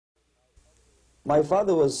My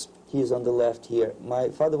father was, he is on the left here, my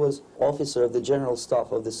father was officer of the General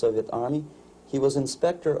Staff of the Soviet Army. He was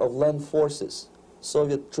inspector of land forces,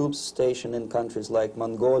 Soviet troops stationed in countries like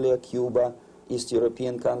Mongolia, Cuba, East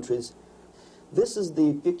European countries. This is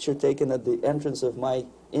the picture taken at the entrance of my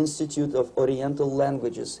Institute of Oriental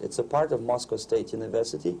Languages. It's a part of Moscow State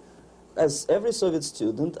University. As every Soviet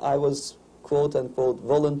student, I was, quote-unquote,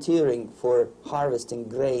 volunteering for harvesting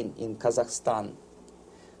grain in Kazakhstan.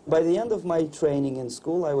 By the end of my training in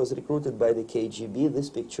school, I was recruited by the KGB. This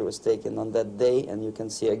picture was taken on that day, and you can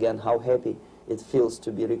see again how happy it feels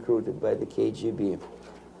to be recruited by the KGB.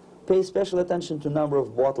 Pay special attention to number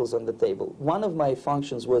of bottles on the table. One of my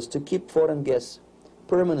functions was to keep foreign guests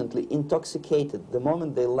permanently intoxicated the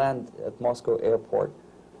moment they land at Moscow airport.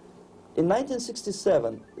 In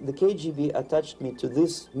 1967, the KGB attached me to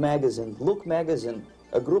this magazine, Look magazine.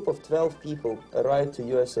 A group of 12 people arrived to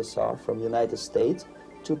USSR from United States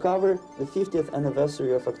to cover the 50th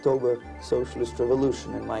anniversary of October Socialist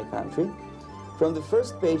Revolution in my country. From the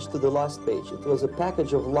first page to the last page, it was a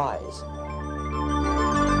package of lies.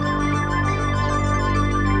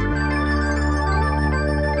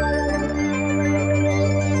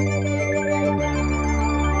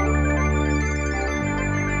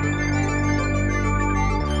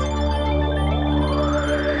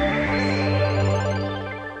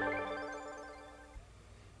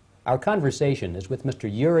 Our conversation is with Mr.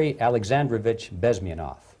 Yuri Alexandrovich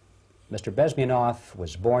Bezmenov. Mr. Bezmenov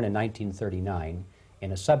was born in 1939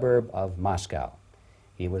 in a suburb of Moscow.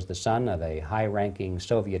 He was the son of a high-ranking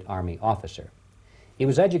Soviet Army officer. He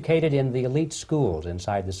was educated in the elite schools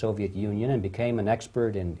inside the Soviet Union and became an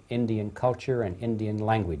expert in Indian culture and Indian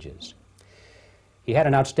languages. He had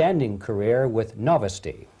an outstanding career with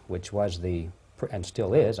Novosti, which was the, and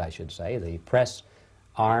still is, I should say, the press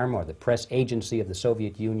arm or the press agency of the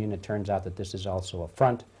Soviet Union. It turns out that this is also a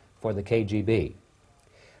front for the KGB.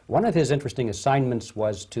 One of his interesting assignments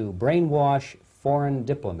was to brainwash foreign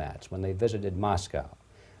diplomats when they visited Moscow.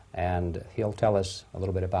 And he'll tell us a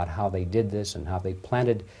little bit about how they did this and how they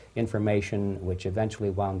planted information which eventually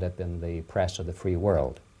wound up in the press of the free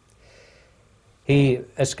world. He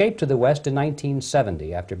escaped to the West in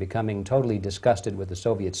 1970 after becoming totally disgusted with the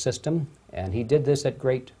Soviet system, and he did this at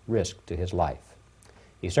great risk to his life.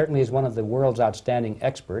 He certainly is one of the world's outstanding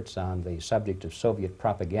experts on the subject of Soviet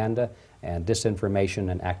propaganda and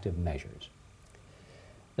disinformation and active measures.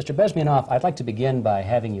 Mr. Bezmenov, I'd like to begin by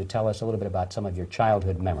having you tell us a little bit about some of your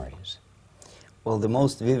childhood memories. Well, the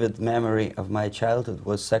most vivid memory of my childhood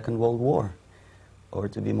was Second World War, or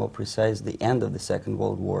to be more precise, the end of the Second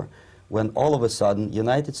World War, when all of a sudden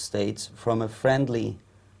United States, from a friendly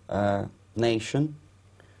nation,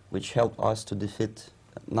 which helped us to defeat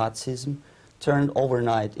Nazism, turned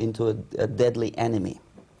overnight into a deadly enemy.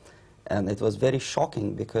 And it was very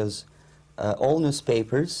shocking because all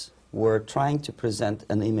newspapers were trying to present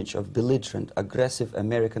an image of belligerent, aggressive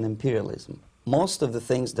American imperialism. Most of the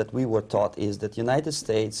things that we were taught is that United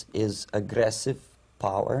States is aggressive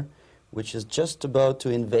power, which is just about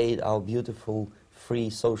to invade our beautiful,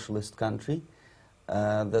 free, socialist country,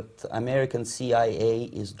 that American CIA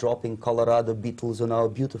is dropping Colorado beetles on our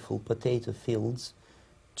beautiful potato fields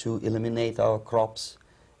to eliminate our crops,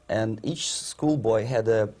 and each schoolboy had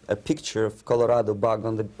a picture of Colorado bug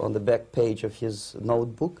on the back page of his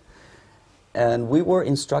notebook, and we were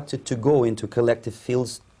instructed to go into collective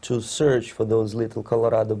fields to search for those little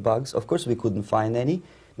Colorado bugs. Of course we couldn't find any,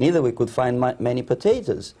 neither we could find many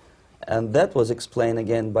potatoes, and that was explained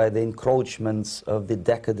again by the encroachments of the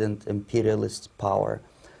decadent imperialist power.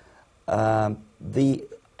 The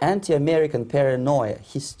anti-American paranoia,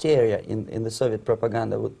 hysteria in the Soviet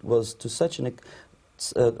propaganda was to such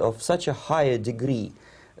of such a higher degree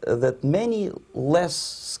that many less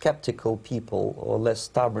skeptical people or less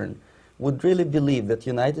stubborn would really believe that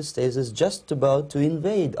United States is just about to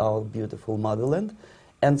invade our beautiful motherland,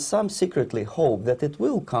 and some secretly hope that it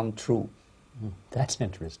will come true. That's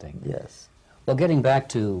interesting. Yes. Well, getting back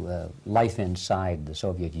to life inside the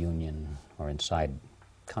Soviet Union or inside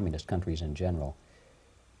communist countries in general,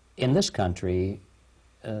 in this country,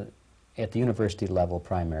 at the university level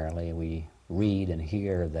primarily, we read and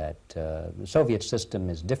hear that the Soviet system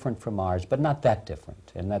is different from ours, but not that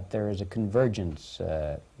different, and that there is a convergence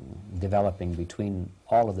developing between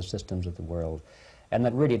all of the systems of the world, and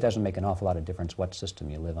that really it doesn't make an awful lot of difference what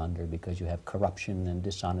system you live under, because you have corruption and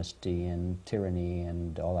dishonesty and tyranny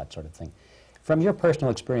and all that sort of thing. From your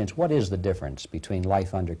personal experience, what is the difference between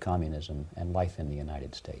life under communism and life in the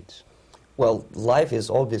United States? Well, life is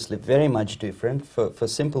obviously very much different for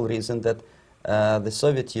simple reason that the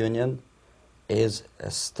Soviet Union is a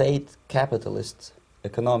state capitalist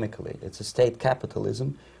economically. It's a state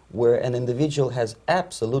capitalism where an individual has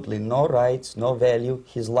absolutely no rights, no value,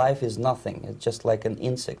 his life is nothing, it's just like an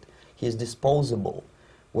insect. He is disposable,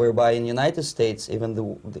 whereby in the United States even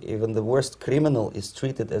the worst criminal is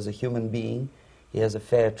treated as a human being, he has a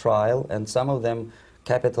fair trial, and some of them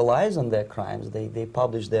capitalize on their crimes. They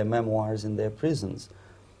publish their memoirs in their prisons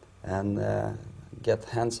and get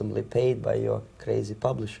handsomely paid by your crazy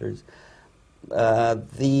publishers.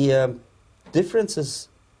 The differences,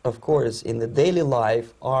 of course, in the daily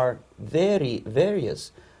life are very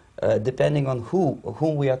various, depending on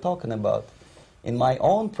whom we are talking about. In my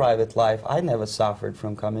own private life, I never suffered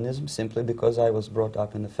from communism simply because I was brought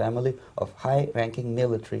up in a family of high-ranking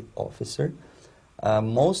military officer.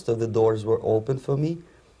 Most of the doors were open for me.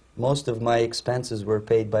 Most of my expenses were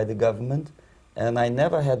paid by the government, and I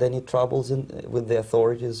never had any troubles with the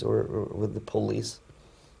authorities or with the police.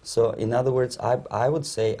 So, in other words, I would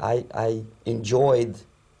say I enjoyed,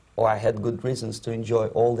 or I had good reasons to enjoy,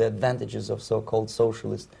 all the advantages of so-called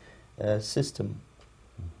socialist system.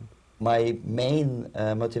 Mm-hmm. My main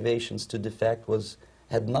motivations to defect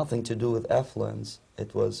had nothing to do with affluence.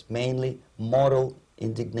 It was mainly moral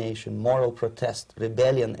indignation, moral protest,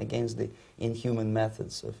 rebellion against the inhuman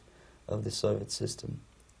methods of the Soviet system.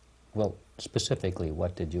 Well, specifically,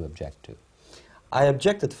 what did you object to? I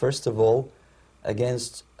objected, first of all,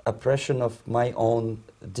 against oppression of my own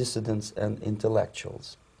dissidents and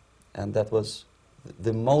intellectuals. And that was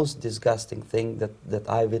the most disgusting thing that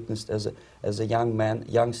I witnessed as a young man,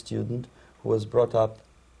 young student, who was brought up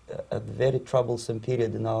at a very troublesome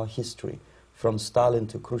period in our history, from Stalin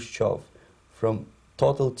to Khrushchev, from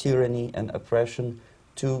total tyranny and oppression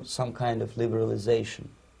to some kind of liberalization.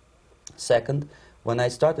 Second, when I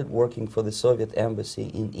started working for the Soviet embassy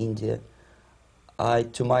in India,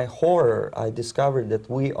 to my horror, I discovered that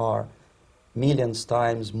we are millions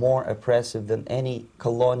times more oppressive than any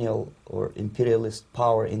colonial or imperialist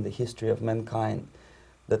power in the history of mankind.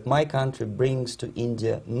 That my country brings to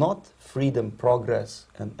India not freedom, progress,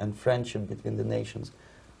 and friendship between the nations,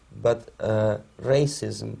 but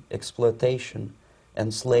racism, exploitation,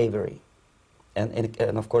 and slavery,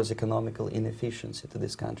 and of course economical inefficiency to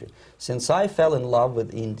this country. Since I fell in love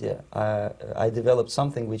with India, I developed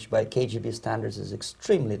something which by KGB standards is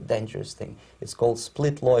extremely dangerous thing. It's called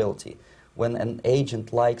split loyalty, when an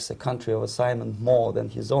agent likes a country of assignment more than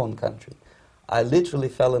his own country. I literally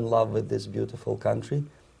fell in love with this beautiful country,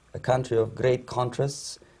 a country of great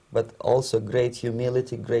contrasts, but also great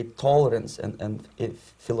humility, great tolerance, and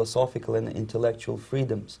philosophical and intellectual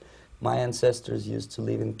freedoms. My ancestors used to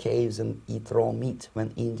live in caves and eat raw meat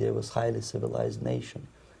when India was a highly civilized nation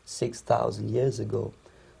 6,000 years ago.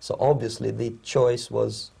 So obviously the choice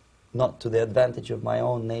was not to the advantage of my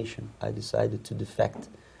own nation. I decided to defect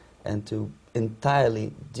and to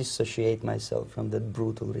entirely dissociate myself from that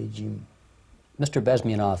brutal regime. Mr.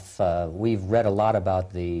 Bezmenov, we've read a lot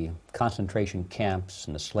about the concentration camps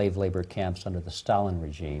and the slave labor camps under the Stalin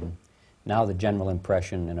regime. Now the general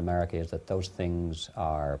impression in America is that those things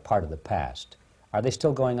are part of the past. Are they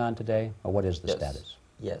still going on today, or what is the status?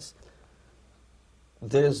 Yes.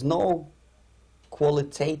 There is no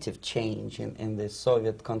qualitative change in the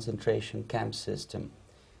Soviet concentration camp system.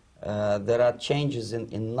 There are changes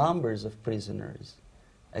in numbers of prisoners.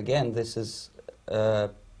 Again, this is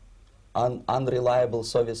unreliable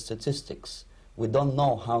Soviet statistics. We don't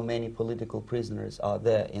know how many political prisoners are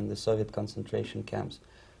there in the Soviet concentration camps.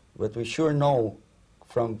 But we sure know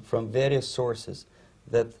from various sources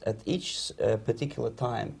that at each particular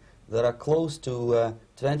time there are close to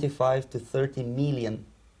 25 to 30 million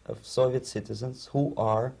of Soviet citizens who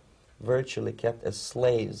are virtually kept as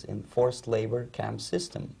slaves in forced labor camp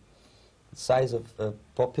system. The size of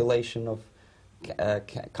population of a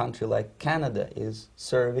country like Canada is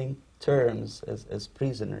serving terms as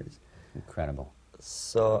prisoners. Incredible.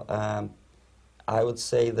 So I would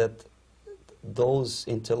say that those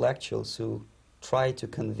intellectuals who try to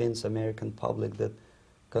convince American public that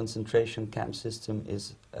concentration camp system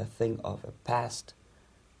is a thing of a past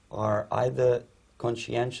are either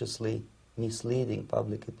conscientiously misleading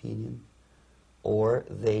public opinion, or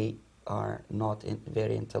they are not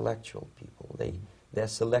very intellectual people. They're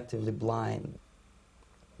selectively blind.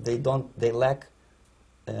 They lack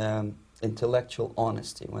intellectual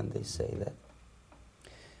honesty when they say that.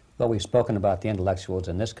 Well, we've spoken about the intellectuals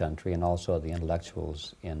in this country and also the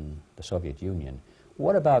intellectuals in the Soviet Union.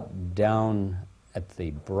 What about down at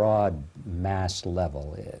the broad mass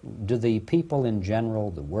level? Do the people in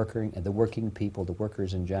general, the working people, the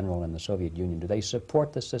workers in general in the Soviet Union, do they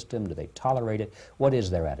support the system? Do they tolerate it? What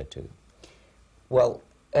is their attitude? Well,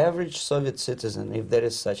 average Soviet citizen, if there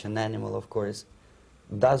is such an animal, of course,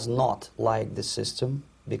 does not like the system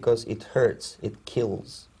because it hurts, it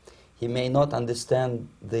kills. he may not understand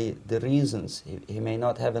the reasons. He may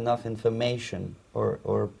not have enough information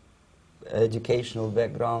or educational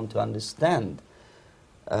background to understand.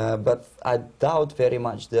 But I doubt very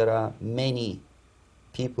much there are many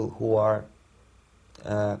people who are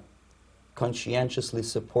conscientiously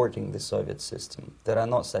supporting the Soviet system. There are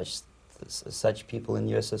not such people in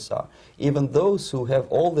USSR. Even those who have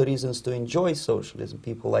all the reasons to enjoy socialism,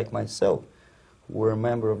 people like myself, who were a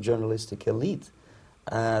member of journalistic elite,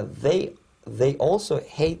 they also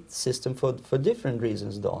hate the system for different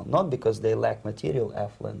reasons, though. Not because they lack material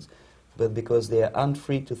affluence, but because they are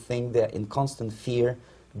unfree to think, they're in constant fear,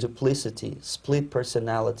 duplicity, split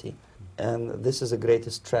personality. And this is the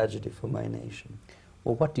greatest tragedy for my nation.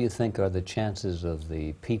 Well, what do you think are the chances of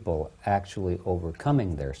the people actually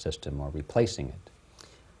overcoming their system or replacing it?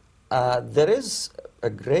 There is a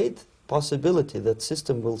great possibility that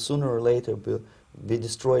system will sooner or later be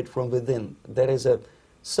destroyed from within. There is a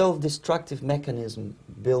self-destructive mechanism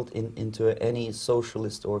built into any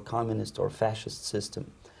socialist or communist or fascist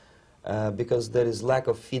system, because there is lack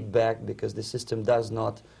of feedback, because the system does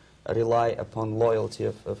not rely upon loyalty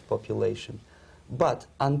of population. But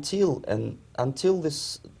until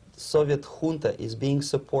this Soviet junta is being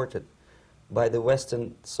supported by the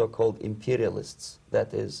Western so-called imperialists,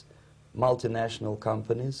 that is, multinational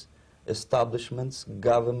companies, establishments,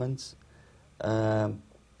 governments,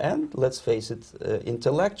 and let's face it,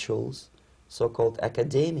 intellectuals, so-called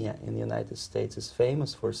academia in the United States is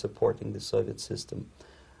famous for supporting the Soviet system.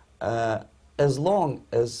 As long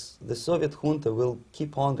as the Soviet junta will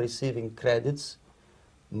keep on receiving credits,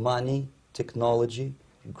 money, technology,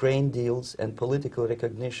 grain deals, and political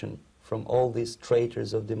recognition from all these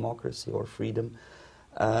traitors of democracy or freedom,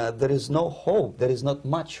 there is no hope, there is not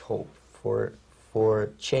much hope for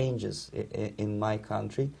changes in my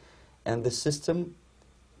country, and the system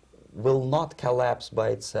will not collapse by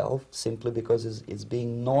itself simply because it's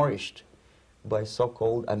being nourished by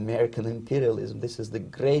so-called American imperialism. This is the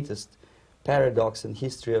greatest paradox in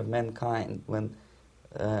history of mankind, when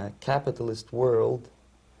capitalist world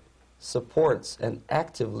supports and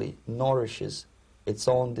actively nourishes its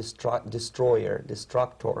own destroyer,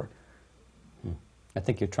 destructor. I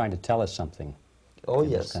think you're trying to tell us something. Oh, in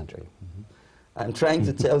yes. This country. I'm trying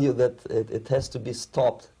to tell you that it has to be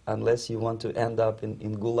stopped unless you want to end up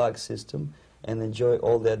in Gulag system and enjoy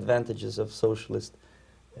all the advantages of socialist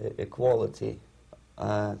equality.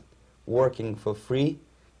 Working for free,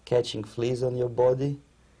 catching fleas on your body,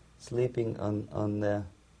 sleeping on the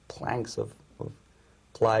planks of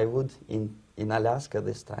plywood in Alaska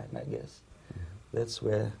this time, I guess. That's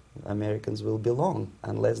where Americans will belong,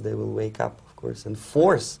 unless they will wake up, of course, and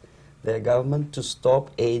force their government to stop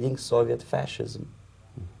aiding Soviet fascism.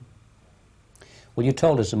 Well, you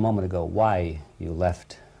told us a moment ago why you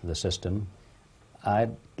left the system.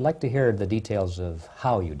 I'd like to hear the details of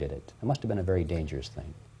how you did it. It must have been a very dangerous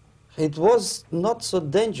thing. It was not so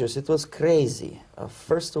dangerous, it was crazy.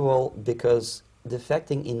 First of all, because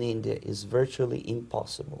defecting in India is virtually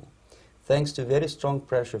impossible, thanks to very strong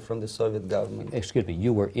pressure from the Soviet government. Excuse me,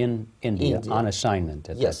 you were in India on assignment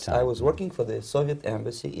at that time. Yes, I was working for the Soviet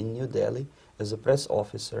embassy in New Delhi as a press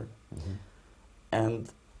officer. And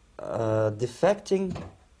defecting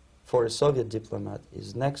for a Soviet diplomat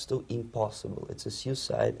is next to impossible. It's a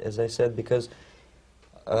suicide, as I said, because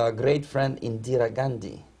a great friend Indira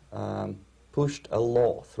Gandhi pushed a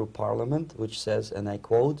law through parliament which says, and I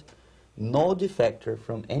quote, "No defector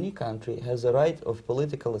from any country has a right of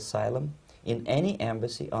political asylum in any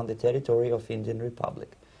embassy on the territory of Indian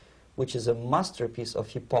Republic," which is a masterpiece of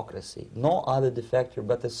hypocrisy. No other defector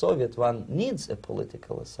but the Soviet one needs a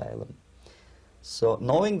political asylum. So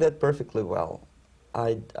knowing that perfectly well,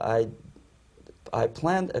 I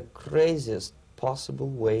planned a craziest possible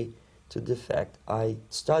way to defect. I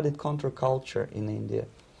studied counterculture in India.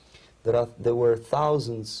 There were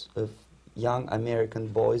thousands of young American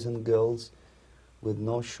boys and girls with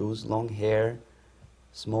no shoes, long hair,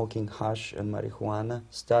 smoking hash and marijuana,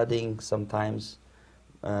 studying sometimes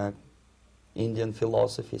Indian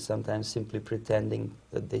philosophy, sometimes simply pretending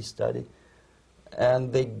that they study.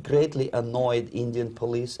 And they greatly annoyed Indian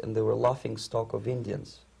police, and they were laughing stock of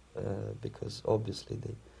Indians because obviously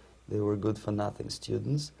they were good-for-nothing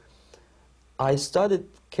students. I studied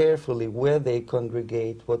carefully where they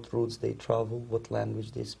congregate, what routes they travel, what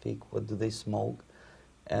language they speak, what do they smoke.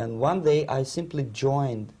 And one day I simply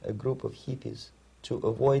joined a group of hippies to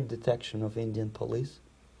avoid detection of Indian police.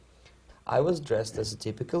 I was dressed as a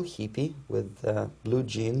typical hippie with blue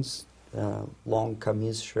jeans, long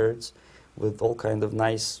camise shirts, with all kind of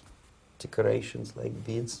nice decorations like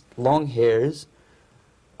beads, long hairs.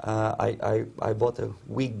 I bought a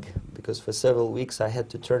wig because for several weeks I had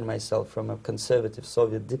to turn myself from a conservative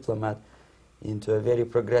Soviet diplomat into a very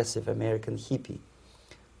progressive American hippie.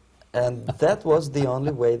 And that was the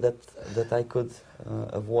only way that I could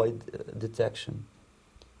avoid detection.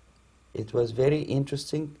 It was very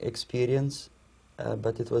interesting experience,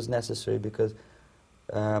 but it was necessary because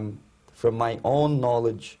from my own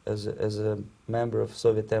knowledge as a member of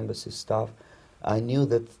Soviet embassy staff, I knew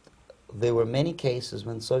that there were many cases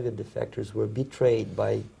when Soviet defectors were betrayed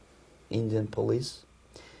by Indian police,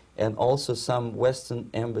 and also some Western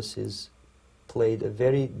embassies played a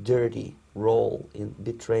very dirty role in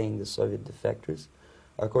betraying the Soviet defectors.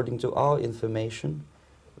 According to our information,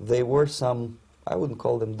 they were some, I wouldn't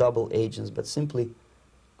call them double agents, but simply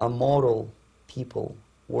amoral people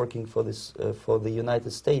working for this for the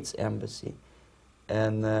United States embassy,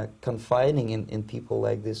 and confiding in people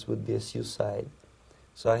like this would be a suicide.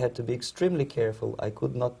 So I had to be extremely careful. I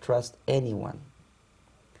could not trust anyone,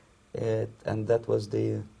 and that was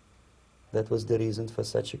the reason for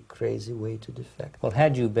such a crazy way to defect. Well,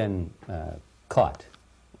 had you been caught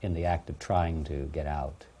in the act of trying to get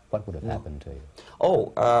out, what would have happened to you?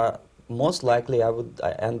 Oh, most likely I would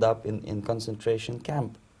end up in concentration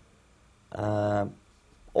camp,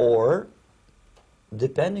 or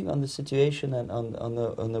depending on the situation and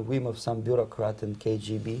on the whim of some bureaucrat in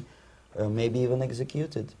KGB, maybe even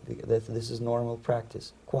executed. This is normal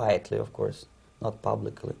practice, quietly, of course, not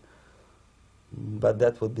publicly. But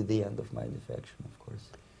that would be the end of my defection, of course.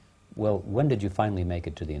 Well, when did you finally make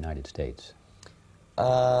it to the United States?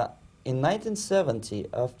 In 1970,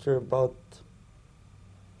 after about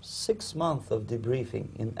 6 months of debriefing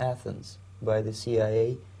in Athens by the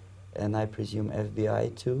CIA, and I presume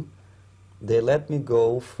FBI too, they let me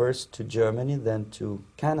go first to Germany, then to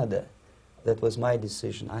Canada. That was my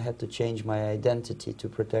decision. I had to change my identity to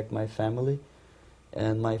protect my family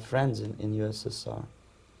and my friends in USSR.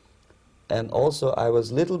 And also I was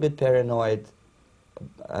a little bit paranoid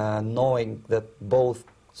knowing that both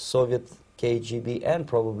Soviet KGB and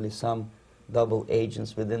probably some double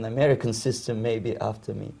agents within the American system may be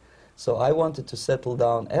after me. So I wanted to settle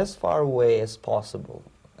down as far away as possible.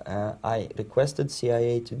 I requested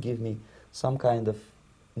CIA to give me some kind of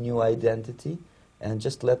new identity and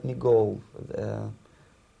just let me go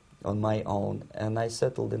on my own. And I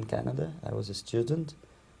settled in Canada. I was a student.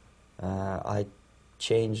 I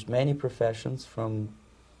changed many professions, from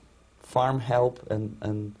farm help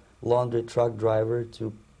and laundry truck driver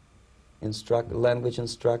to language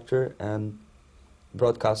instructor and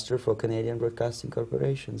broadcaster for Canadian Broadcasting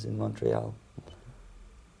Corporations in Montreal.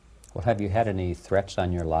 Well, have you had any threats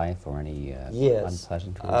on your life or any yes.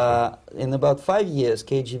 unpleasant In about 5 years,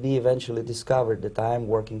 KGB eventually discovered that I am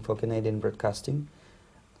working for Canadian Broadcasting.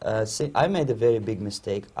 I made a very big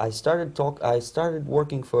mistake. I started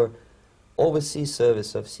working for overseas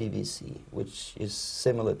service of CBC, which is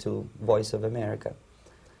similar to Voice of America,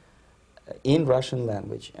 in Russian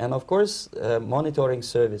language. And of course, monitoring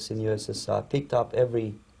service in USSR picked up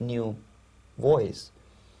every new voice.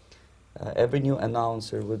 Every new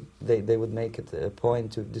announcer they would make it a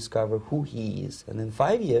point to discover who he is. And in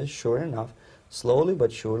 5 years, sure enough, slowly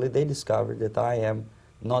but surely, they discovered that I am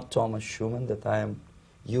not Tomas Schuman, that I am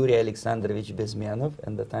Yuri Alexandrovich Bezmenov,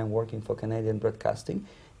 and that I'm working for Canadian Broadcasting,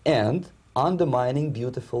 and undermining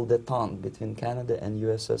beautiful détente between Canada and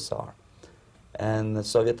USSR. And the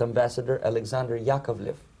Soviet ambassador Alexander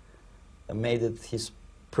Yakovlev made it his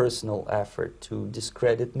personal effort to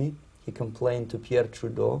discredit me. He complained to Pierre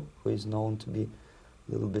Trudeau, who is known to be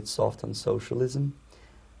a little bit soft on socialism.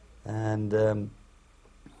 And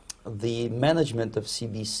the management of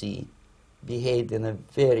CBC behaved in a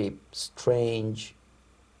very strange,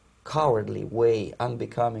 cowardly way,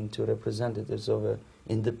 unbecoming to representatives of an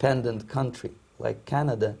independent country like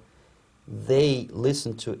Canada. They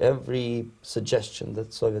listened to every suggestion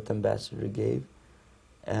that Soviet ambassador gave,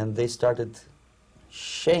 and they started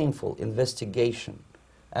shameful investigation,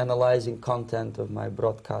 analyzing content of my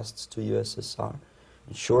broadcasts to USSR.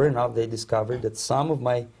 And sure enough, they discovered that some of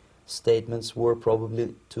my statements were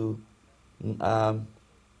probably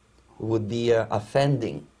would be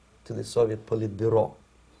offending to the Soviet Politburo.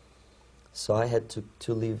 So I had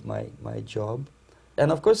to leave my job. And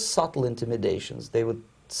of course, subtle intimidations. They would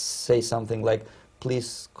say something like,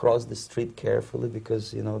 please cross the street carefully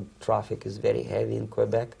because, you know, traffic is very heavy in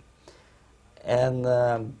Quebec. And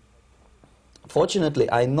fortunately,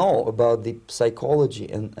 I know about the psychology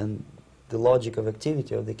and the logic of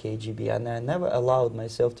activity of the KGB, and I never allowed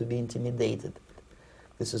myself to be intimidated.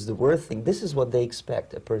 This is the worst thing. This is what they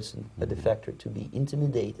expect a person, a defector, to be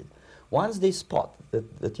intimidated. Once they spot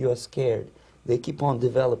that you are scared, they keep on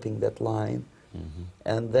developing that line,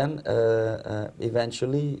 And then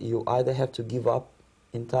eventually you either have to give up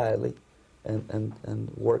entirely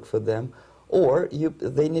and work for them, or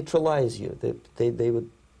they neutralize you. They would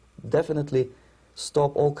definitely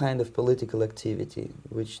stop all kind of political activity,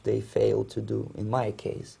 which they failed to do in my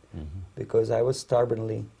case, because I was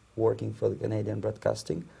stubbornly working for the Canadian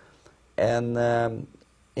Broadcasting. And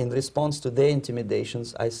in response to their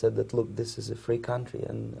intimidations, I said that, look, this is a free country,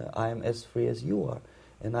 and I am as free as you are.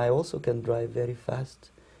 And I also can drive very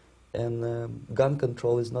fast. And gun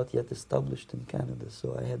control is not yet established in Canada,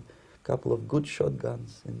 so I had a couple of good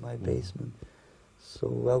shotguns in my basement. So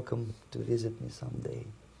welcome to visit me someday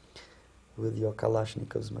with your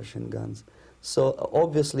Kalashnikov's machine guns. So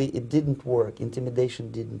obviously it didn't work.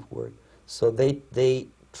 Intimidation didn't work. So they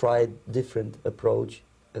tried different approach,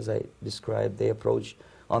 as I described. They approached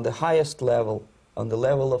on the highest level, on the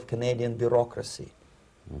level of Canadian bureaucracy.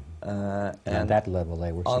 And on that level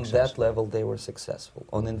they were successful. On that level they were successful.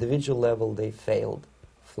 On individual level they failed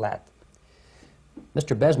flat.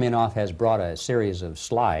 Mr. Bezmenov has brought a series of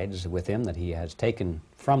slides with him that he has taken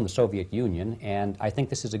from the Soviet Union, and I think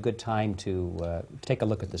this is a good time to take a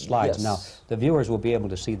look at the slides. Yes. Now, the viewers will be able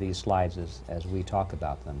to see these slides as we talk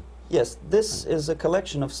about them. Yes, this is a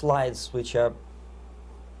collection of slides which are,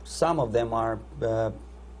 some of them are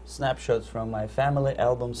snapshots from my family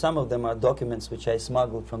album, some of them are documents which I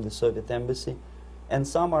smuggled from the Soviet embassy, and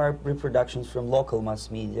some are reproductions from local mass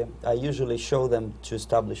media. I usually show them to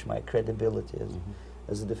establish my credibility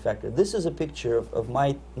as a defector. This is a picture of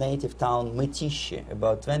my native town, Mytishi,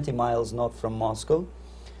 about 20 miles north from Moscow.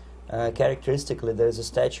 Characteristically, there is a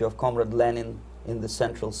statue of Comrade Lenin in the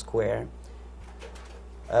central square.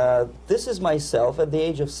 This is myself at the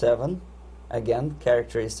age of 7, again,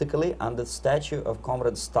 characteristically, under the statue of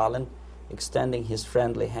Comrade Stalin, extending his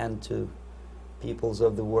friendly hand to peoples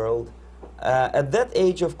of the world. At that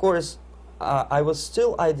age, of course, I was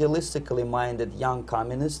still idealistically minded young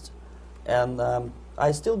communist, and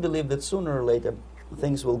I still believe that sooner or later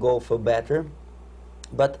things will go for better.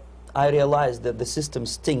 But I realized that the system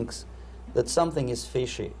stinks, that something is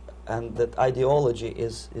fishy, and that ideology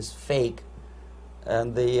is fake,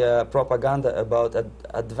 and the propaganda about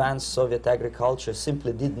advanced Soviet agriculture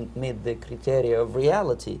simply didn't meet the criteria of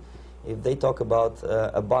reality. If they talk about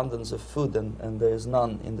abundance of food and there is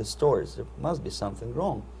none in the stores, there must be something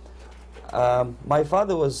wrong. My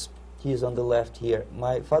father was, he is on the left here,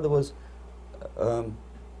 my father was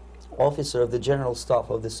officer of the General Staff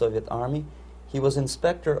of the Soviet Army. He was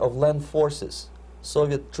inspector of land forces,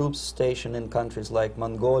 Soviet troops stationed in countries like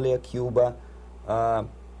Mongolia, Cuba,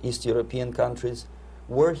 East European countries.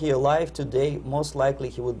 Were he alive today, most likely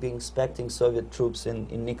he would be inspecting Soviet troops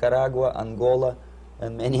in Nicaragua, Angola,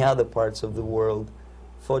 and many other parts of the world.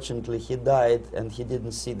 Fortunately, he died, and he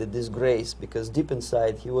didn't see the disgrace, because deep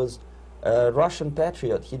inside he was a Russian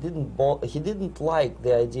patriot. He didn't like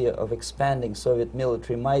the idea of expanding Soviet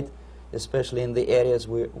military might, especially in the areas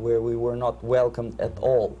where we were not welcomed at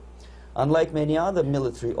all. Unlike many other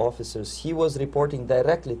military officers, he was reporting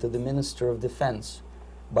directly to the Minister of Defense,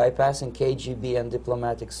 bypassing KGB and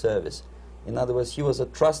diplomatic service. In other words, he was a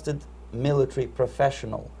trusted military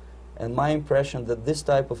professional. And my impression that this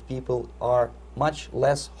type of people are much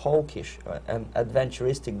less hawkish and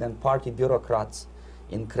adventuristic than party bureaucrats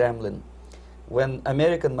in Kremlin. When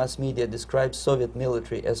American mass media describes Soviet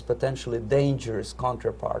military as potentially dangerous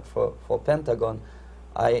counterpart for Pentagon,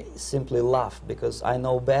 I simply laugh, because I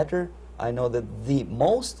know better. I know that the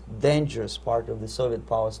most dangerous part of the Soviet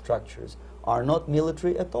power structures are not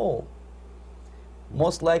military at all.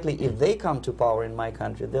 Most likely, if they come to power in my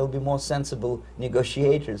country, they'll be more sensible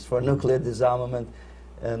negotiators for nuclear disarmament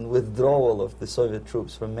and withdrawal of the Soviet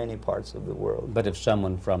troops from many parts of the world. But if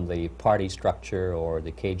someone from the party structure or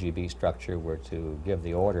the KGB structure were to give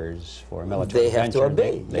the orders for a military intervention, they have to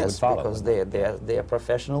obey, they yes, would follow, because they are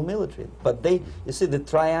professional military. But they, you see, the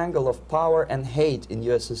triangle of power and hate in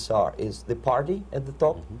USSR is the party at the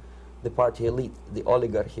top, the party elite, the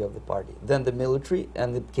oligarchy of the party, then the military,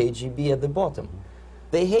 and the KGB at the bottom.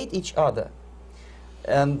 They hate each other,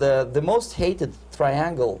 and the most hated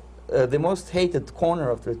triangle, the most hated corner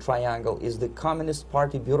of the triangle is the Communist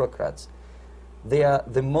Party bureaucrats. They are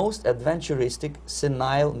the most adventuristic,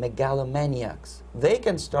 senile megalomaniacs. They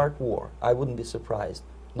can start war, I wouldn't be surprised.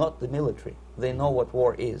 Not the military. They know what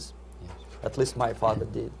war is. Yes. At least my father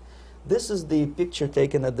did. This is the picture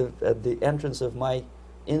taken at the entrance of my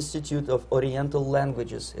Institute of Oriental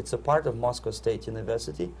Languages. It's a part of Moscow State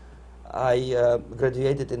University. I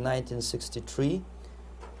graduated in 1963,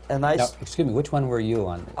 And Now, excuse me, which one were you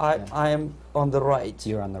on? I am on the right.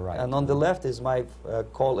 You're on the right. And on the left is my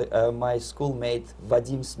my schoolmate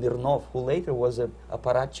Vadim Smirnov, who later was a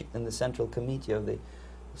apparatchik in the Central Committee of the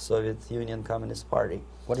Soviet Union Communist Party.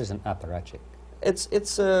 What is an apparatchik?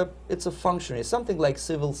 It's a functionary, something like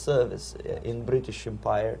civil service in British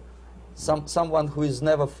Empire. Someone who is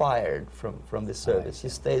never fired from the service. He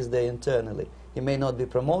stays there internally. He may not be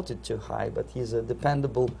promoted too high, but he's a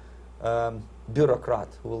dependable bureaucrat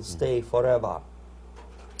who will stay forever.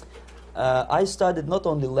 I studied not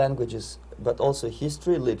only languages, but also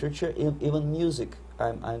history, literature, even music.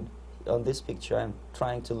 I'm on this picture, I'm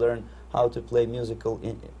trying to learn how to play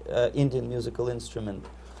Indian musical instrument.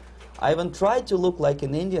 I even tried to look like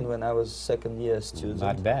an Indian when I was second-year student.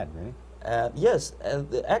 Not bad, really. Yes,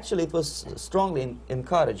 actually it was strongly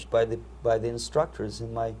encouraged by the instructors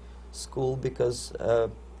in my school, because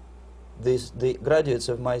the graduates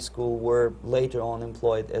of my school were later on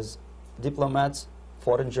employed as diplomats,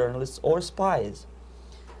 foreign journalists, or spies.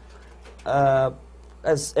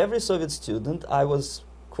 As every Soviet student, I was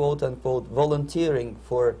quote-unquote volunteering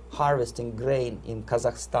for harvesting grain in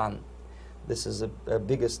Kazakhstan. This is a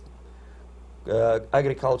biggest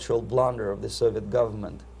agricultural blunder of the Soviet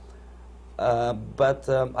government. But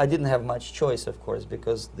I didn't have much choice, of course,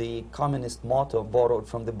 because the communist motto borrowed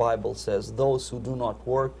from the Bible says, "Those who do not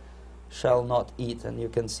work shall not eat." And you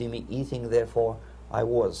can see me eating, therefore I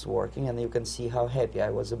was working, and you can see how happy I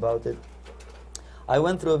was about it. I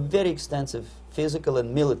went through a very extensive physical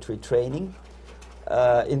and military training,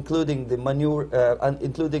 including the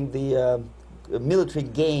military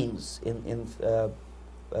games in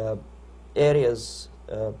areas,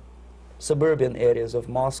 suburban areas of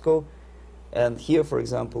Moscow. And here, for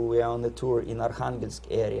example, we are on a tour in Arkhangelsk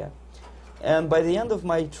area. And by the end of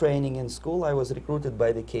my training in school, I was recruited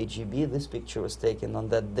by the KGB. This picture was taken on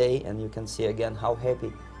that day, and you can see again how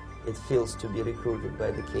happy it feels to be recruited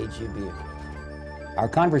by the KGB. Our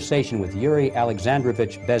conversation with Yuri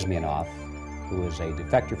Alexandrovich Bezmenov, who is a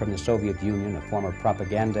defector from the Soviet Union, a former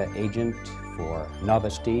propaganda agent for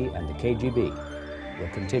Novosti and the KGB,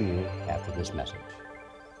 will continue after this message.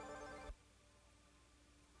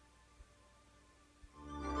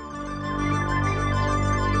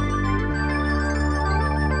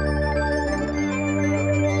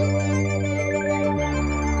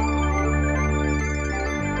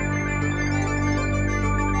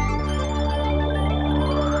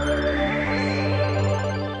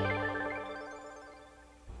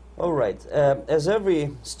 As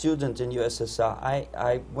every student in USSR,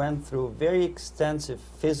 I went through very extensive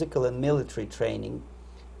physical and military training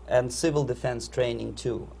and civil defense training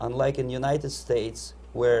too. Unlike in the United States,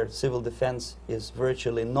 where civil defense is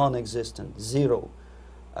virtually non-existent, zero.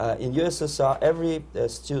 In USSR, every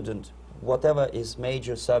student, whatever his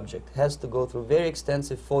major subject, has to go through very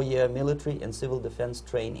extensive 4-year military and civil defense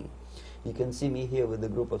training. You can see me here with a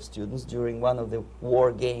group of students during one of the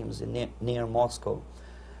war games near Moscow.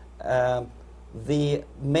 The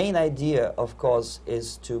main idea, of course,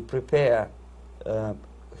 is to prepare a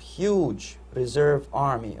huge reserve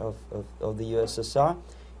army of the USSR.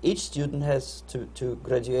 Each student has to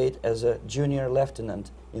graduate as a junior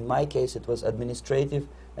lieutenant. In my case, it was administrative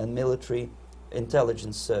and military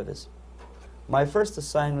intelligence service. My first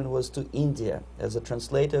assignment was to India as a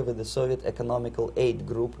translator with the Soviet Economical Aid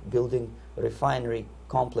Group, building refinery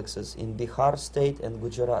complexes in Bihar state and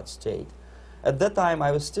Gujarat state. At that time,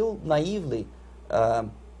 I was still naively,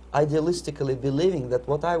 idealistically believing that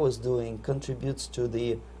what I was doing contributes to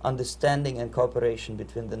the understanding and cooperation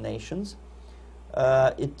between the nations.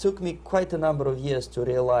 It took me quite a number of years to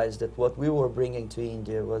realize that what we were bringing to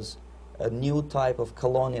India was a new type of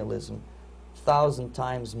colonialism, 1,000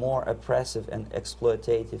 times more oppressive and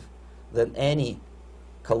exploitative than any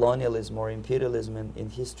colonialism or imperialism in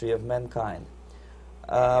history of mankind.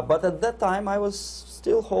 But at that time, I was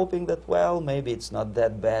still hoping that, well, maybe it's not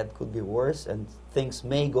that bad, could be worse, and things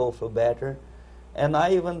may go for better. And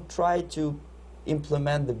I even tried to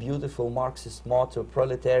implement the beautiful Marxist motto,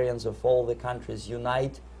 proletarians of all the countries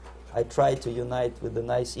unite. I tried to unite with a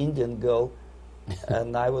nice Indian girl,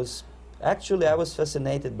 and I was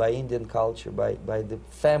fascinated by Indian culture, by the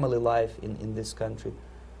family life in this country.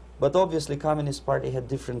 But obviously, Communist Party had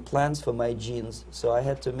different plans for my genes, so I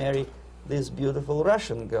had to marry this beautiful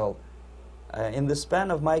Russian girl. In the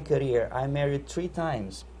span of my career, I married 3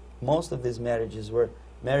 times. Most of these marriages were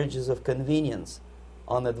marriages of convenience,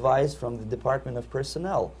 on advice from the Department of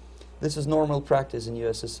Personnel. This is normal practice in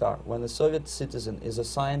USSR. When a Soviet citizen is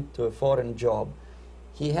assigned to a foreign job,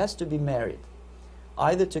 he has to be married,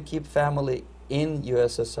 either to keep family in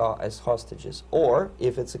USSR as hostages, or,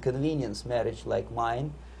 if it's a convenience marriage like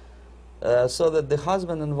mine, so that the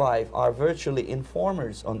husband and wife are virtually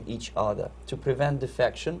informers on each other to prevent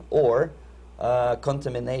defection or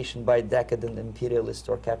contamination by decadent imperialist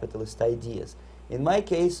or capitalist ideas. In my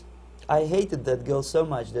case, I hated that girl so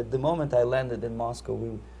much that the moment I landed in Moscow,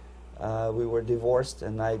 we were divorced,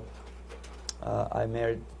 and I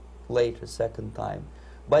married later, second time.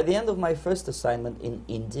 By the end of my first assignment in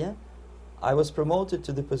India, I was promoted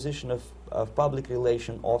to the position of public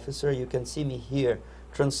relation officer. You can see me here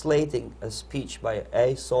translating a speech by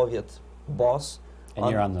a Soviet boss. And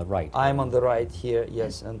you're on the right. I'm on the right here,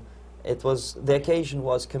 yes. And it was, the occasion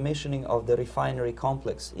was commissioning of the refinery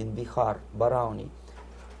complex in Bihar, Barauni.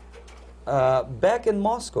 Back in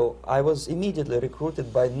Moscow, I was immediately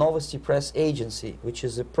recruited by Novosti Press Agency, which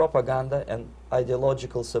is a propaganda and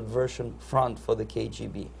ideological subversion front for the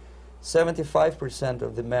KGB. 75%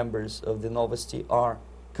 of the members of the Novosti are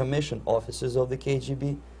commissioned officers of the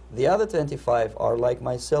KGB. The other 25 are, like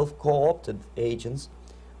myself, co-opted agents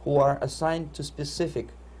who are assigned to specific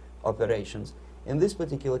operations. In this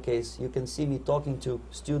particular case, you can see me talking to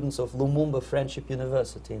students of Lumumba Friendship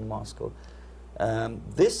University in Moscow.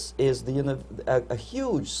 This is a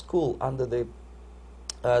huge school under the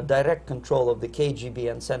direct control of the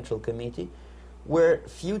KGB and Central Committee, where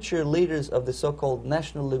future leaders of the so-called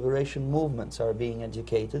national liberation movements are being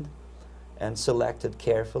educated and selected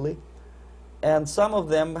carefully. And some of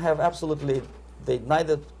them have absolutely,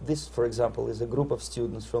 neither this, for example, is a group of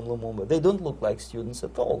students from Lumumba. They don't look like students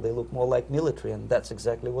at all. They look more like military, and that's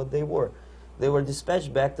exactly what they were. They were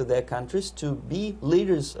dispatched back to their countries to be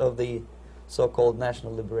leaders of the so-called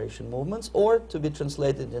national liberation movements, or to be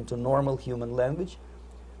translated into normal human language,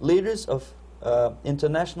 leaders of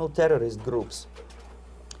international terrorist groups.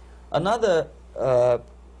 Another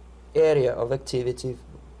area of activity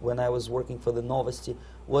when I was working for the Novosti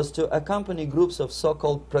was to accompany groups of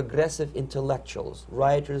so-called progressive intellectuals,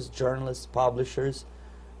 writers, journalists, publishers,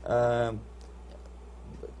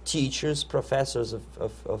 teachers, professors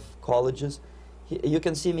of colleges. You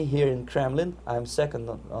can see me here in Kremlin. I'm second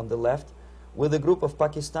on the left, with a group of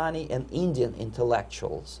Pakistani and Indian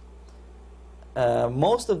intellectuals.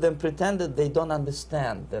 Most of them pretended they don't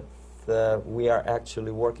understand that we are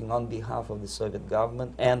actually working on behalf of the Soviet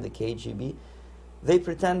government and the KGB. They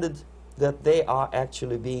pretended that they are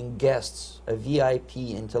actually being guests, VIP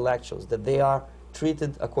intellectuals, that they are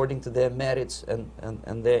treated according to their merits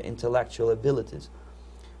and their intellectual abilities.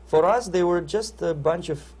 For us, they were just a bunch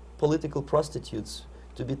of political prostitutes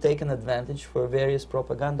to be taken advantage for various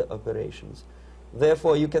propaganda operations.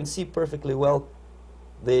 Therefore, you can see perfectly well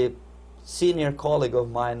the senior colleague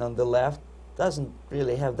of mine on the left doesn't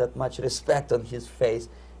really have that much respect on his face,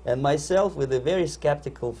 and myself with a very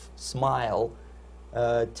skeptical smile,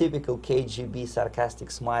 typical KGB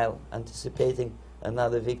sarcastic smile, anticipating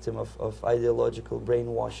another victim of ideological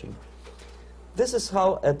brainwashing. This is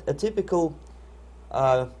how a typical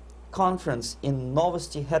conference in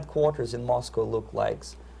Novosti headquarters in Moscow looked like.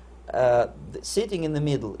 Sitting in the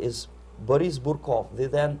middle is Boris Burkov, the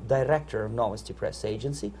then director of Novosti Press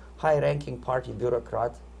Agency, high-ranking party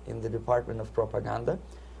bureaucrat in the Department of Propaganda.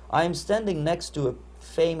 I am standing next to a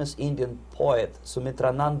famous Indian poet,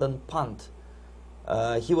 Sumitranandan Pant.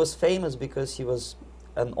 He was famous because he was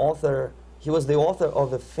an author. He was the author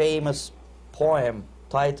of a famous poem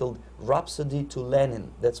titled Rhapsody to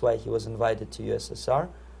Lenin. That's why he was invited to USSR,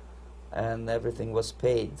 and everything was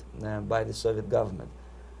paid by the Soviet government.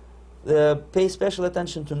 Pay special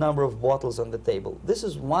attention to number of bottles on the table. This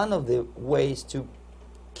is one of the ways to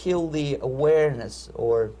kill the awareness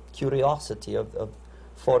or curiosity of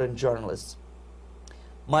foreign journalists.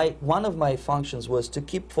 One of my functions was to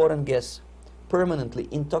keep foreign guests permanently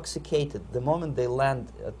intoxicated the moment they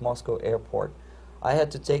land at Moscow airport. I had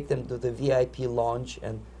to take them to the VIP lounge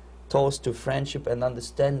and toast to friendship and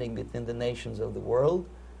understanding between the nations of the world.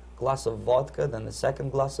 Glass of vodka, then a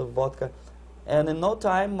second glass of vodka. And in no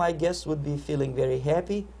time, my guests would be feeling very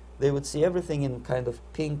happy. They would see everything in kind of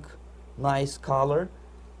pink, nice color.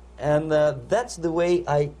 And that's the way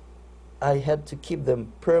I had to keep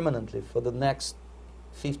them permanently for the next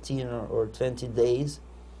 15 or 20 days.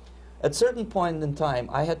 At a certain point in time,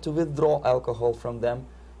 I had to withdraw alcohol from them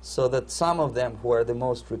so that some of them who are the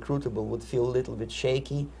most recruitable would feel a little bit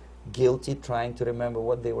shaky, guilty, trying to remember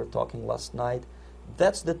what they were talking last night.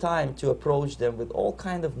 That's the time to approach them with all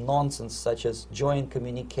kind of nonsense, such as joint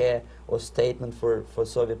communique or statement for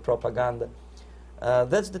Soviet propaganda.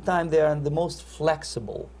 That's the time they are the most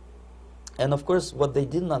flexible. And of course, what they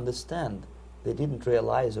didn't understand, they didn't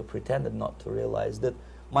realize or pretended not to realize, that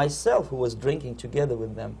myself, who was drinking together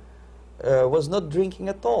with them, was not drinking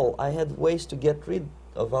at all. I had ways to get rid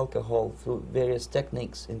of alcohol through various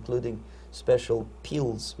techniques, including special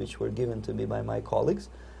pills which were given to me by my colleagues.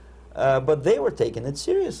 But they were taking it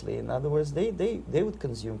seriously. In other words, they would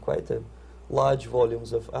consume quite large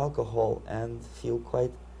volumes of alcohol and feel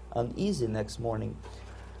quite uneasy next morning.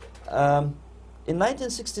 In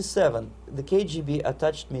 1967, the KGB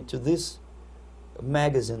attached me to this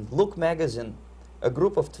magazine, Look magazine. A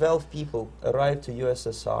group of 12 people arrived to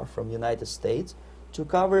USSR from United States to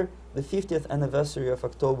cover the 50th anniversary of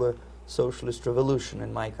October Socialist Revolution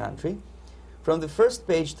in my country. From the first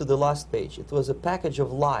page to the last page, it was a package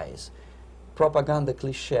of lies, propaganda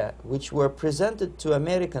cliché, which were presented to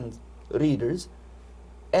American readers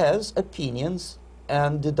as opinions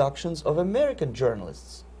and deductions of American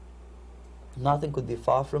journalists. Nothing could be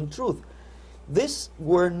far from truth. These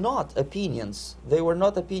were not opinions. They were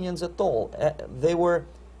not opinions at all. They were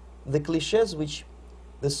the clichés which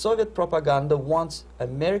the Soviet propaganda wants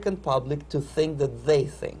American public to think that they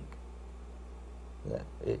think.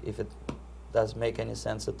 If it does make any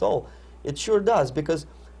sense at all. It sure does, because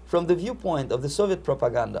from the viewpoint of the Soviet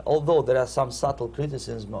propaganda, although there are some subtle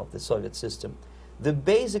criticisms of the Soviet system, the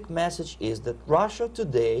basic message is that Russia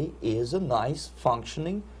today is a nice,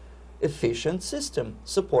 functioning, efficient system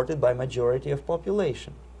supported by majority of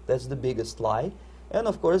population. That's the biggest lie. And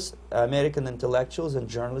of course, American intellectuals and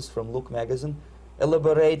journalists from Look magazine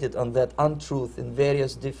elaborated on that untruth in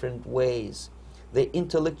various different ways. They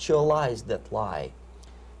intellectualized that lie.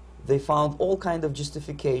 They found all kinds of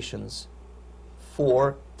justifications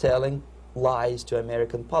for telling lies to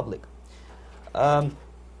American public.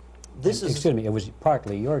 Excuse me, it was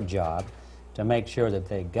partly your job to make sure that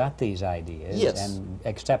they got these ideas, yes, and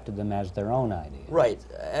accepted them as their own ideas. Right.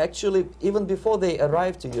 Actually, even before they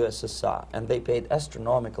arrived to USSR, and they paid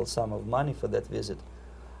astronomical sum of money for that visit,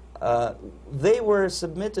 they were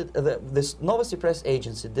submitted, this Novosti Press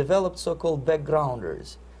Agency developed so-called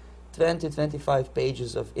backgrounders, 20-25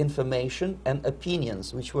 pages of information and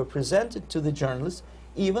opinions which were presented to the journalists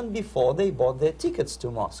even before they bought their tickets to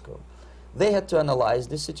Moscow. They had to analyze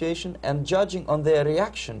the situation, and judging on their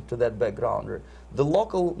reaction to that backgrounder, the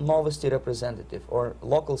local Novosti representative or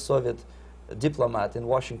local Soviet diplomat in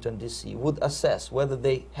Washington, D.C. would assess whether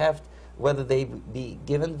they be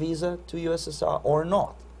given visa to USSR or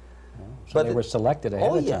not. So but they were selected ahead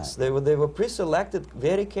of time. Oh yes, they were pre-selected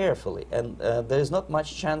very carefully, and there is not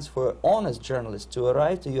much chance for honest journalists to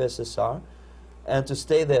arrive to USSR and to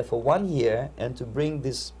stay there for 1 year and to bring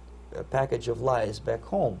this package of lies back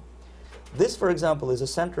home. This, for example, is a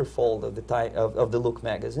centerfold of the Look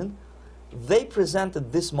magazine. They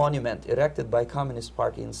presented this monument erected by Communist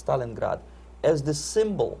Party in Stalingrad as the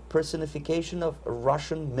symbol, personification of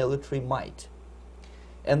Russian military might.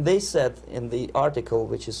 And they said in the article,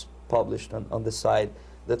 which is published on the site,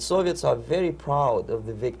 that Soviets are very proud of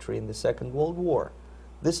the victory in the Second World War.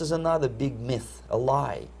 This is another big myth, a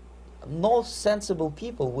lie. No sensible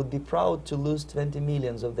people would be proud to lose 20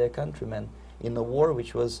 millions of their countrymen in a war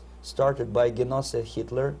which was started by Genoese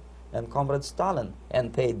Hitler and Comrade Stalin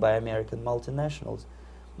and paid by American multinationals.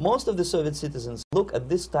 Most of the Soviet citizens look at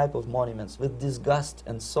this type of monuments with disgust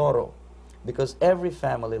and sorrow, because every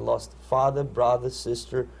family lost father, brother,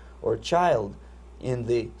 sister, or child in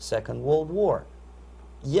the Second World War.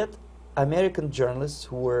 Yet American journalists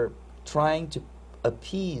who were trying to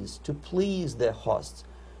appease, to please their hosts,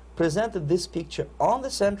 presented this picture on the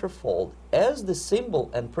centerfold as the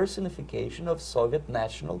symbol and personification of Soviet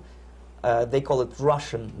national, they call it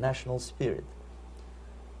Russian national spirit.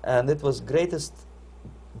 And it was greatest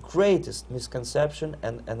misconception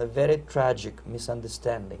and a very tragic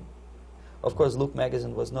misunderstanding. Of course, Look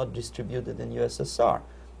magazine was not distributed in USSR.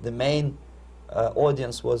 The main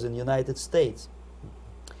audience was in the United States.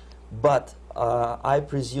 But I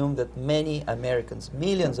presume that many Americans,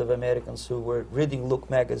 millions of Americans who were reading Look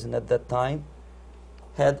magazine at that time,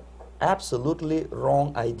 had absolutely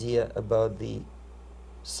wrong idea about the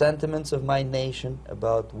sentiments of my nation,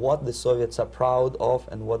 about what the Soviets are proud of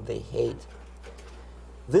and what they hate.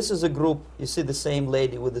 This is a group, you see the same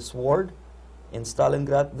lady with the sword in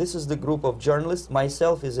Stalingrad. This is the group of journalists.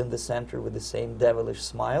 Myself is in the center with the same devilish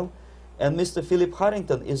smile. And Mr. Philip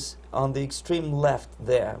Harrington is on the extreme left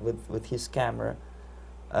there with his camera.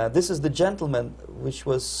 This is the gentleman which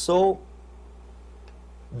was so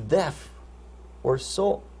deaf or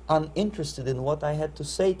so uninterested in what I had to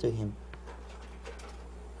say to him.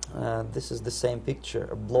 This is the same picture,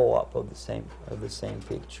 a blow-up of the same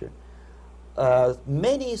picture.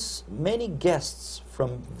 Many guests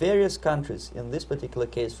from various countries, in this particular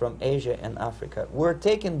case from Asia and Africa, were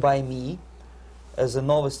taken by me as a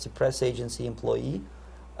Novosti Press Agency employee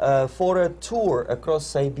for a tour across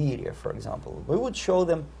Siberia, for example. We would show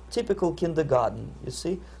them typical kindergarten, you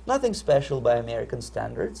see. Nothing special by American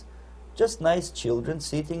standards. Just nice children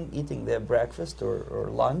sitting, eating their breakfast or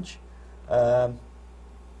lunch.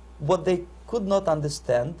 What they could not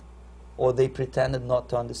understand, or they pretended not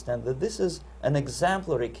to understand, that this is an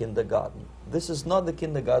exemplary kindergarten. This is not the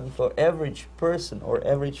kindergarten for average person or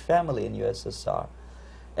average family in USSR.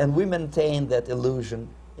 And we maintain that illusion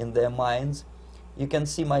in their minds. You can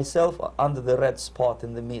see myself under the red spot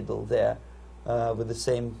in the middle there, with the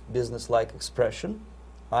same business-like expression.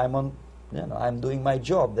 I'm doing my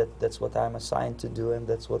job. That's what I'm assigned to do, and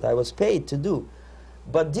that's what I was paid to do.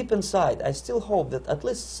 But deep inside, I still hope that at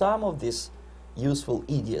least some of these useful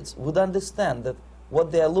idiots would understand that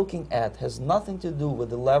what they are looking at has nothing to do with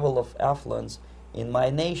the level of affluence in my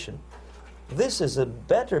nation. This is a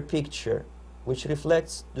better picture which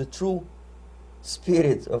reflects the true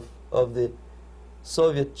spirit of the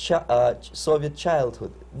Soviet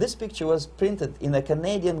childhood. This picture was printed in a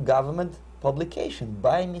Canadian government publication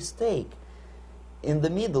by mistake. In the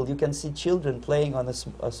middle, you can see children playing on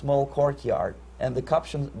a small courtyard, and the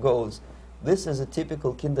caption goes, "This is a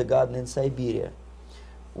typical kindergarten in Siberia."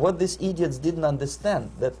 What these idiots didn't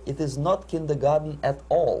understand, that it is not kindergarten at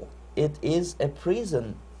all. It is a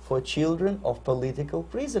prison for children of political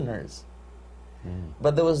prisoners.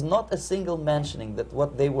 But there was not a single mentioning that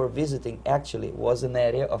what they were visiting actually was an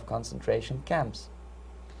area of concentration camps.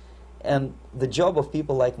 And the job of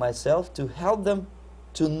people like myself to help them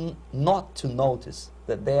to not to notice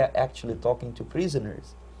that they are actually talking to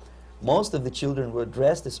prisoners. Most of the children were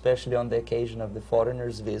dressed, especially on the occasion of the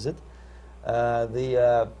foreigners' visit.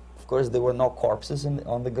 Of course, there were no corpses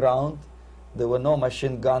on the ground. There were no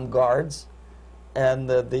machine gun guards. And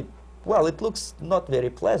well, it looks not very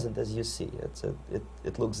pleasant, as you see.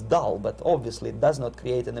 It looks dull, but obviously it does not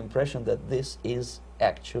create an impression that this is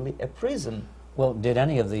actually a prison. Well, did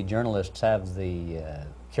any of the journalists have the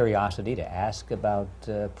curiosity to ask about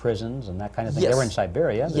prisons and that kind of thing? Yes. They were in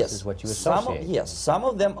Siberia. This Yes. is what you associate. Yes, some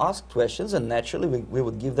of them asked questions, and naturally we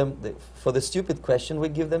would give them, for the stupid question, we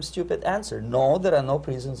give them stupid answer. No, there are no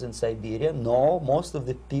prisons in Siberia. No, most of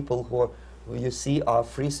the people who you see are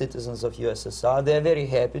free citizens of USSR. They are very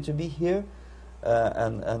happy to be here,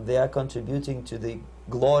 and they are contributing to the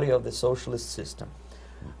glory of the socialist system.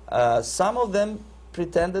 Some of them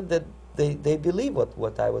pretended that they believe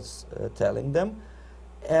what I was telling them,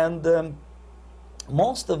 and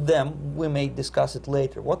most of them, we may discuss it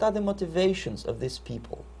later, what are the motivations of these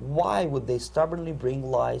people? Why would they stubbornly bring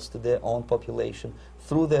lies to their own population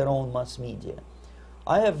through their own mass media?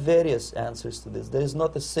 I have various answers to this. There is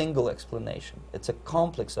not a single explanation. It's a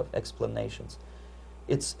complex of explanations.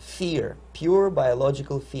 It's fear, pure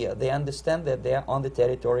biological fear. They understand that they are on the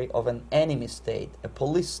territory of an enemy state, a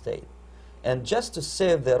police state. And just to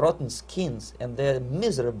save their rotten skins and their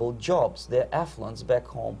miserable jobs, their affluence back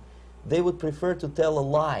home, they would prefer to tell a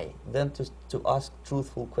lie than to ask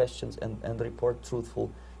truthful questions and report truthful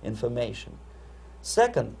information.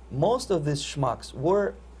 Second, most of these schmucks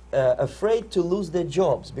were afraid to lose their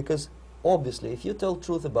jobs, because obviously if you tell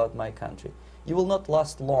truth about my country, you will not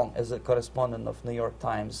last long as a correspondent of New York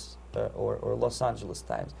Times or Los Angeles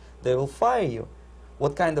Times. They will fire you.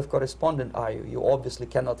 What kind of correspondent are you? You obviously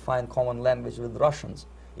cannot find common language with Russians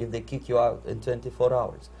if they kick you out in 24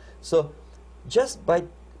 hours. So just by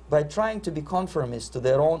trying to be conformist to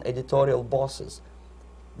their own editorial bosses,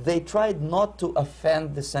 they tried not to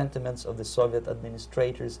offend the sentiments of the Soviet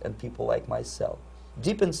administrators and people like myself.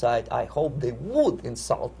 Deep inside, I hope they would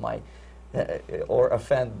insult my or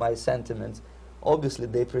offend my sentiments. Obviously,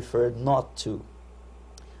 they preferred not to.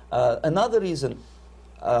 Another reason,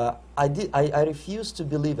 I refuse to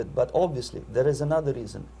believe it, but obviously, there is another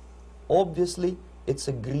reason. Obviously, it's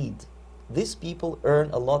a greed. These people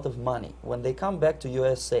earn a lot of money. When they come back to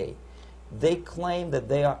USA, they claim that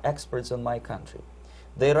they are experts on my country.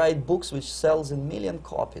 They write books which sells in million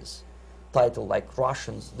copies, titled like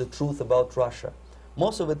Russians, The Truth About Russia.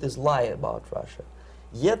 Most of it is lie about Russia.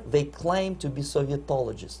 Yet they claim to be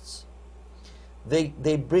Sovietologists.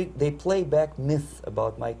 They play back myth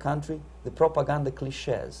about my country, the propaganda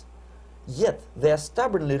cliches. Yet they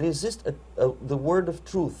stubbornly resist the word of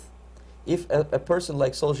truth. If a person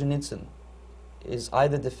like Solzhenitsyn is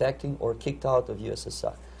either defecting or kicked out of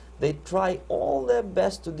USSR, they try all their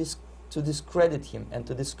best to discredit him and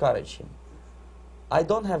to discourage him. I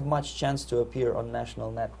don't have much chance to appear on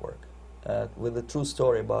national network with a true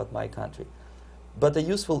story about my country. But a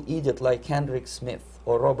useful idiot like Hendrik Smith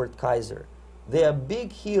or Robert Kaiser, they are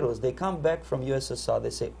big heroes. They come back from USSR.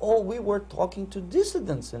 They say, oh, we were talking to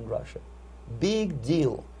dissidents in Russia. Big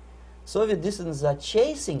deal. Soviet dissidents are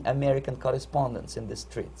chasing American correspondents in the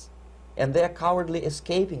streets, and they are cowardly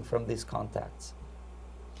escaping from these contacts.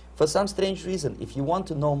 For some strange reason, if you want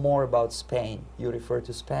to know more about Spain, you refer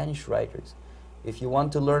to Spanish writers. If you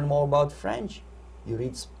want to learn more about French, you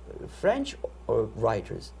read French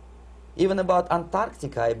writers. Even about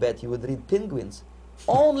Antarctica, I bet you would read Penguins.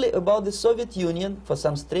 Only about the Soviet Union, for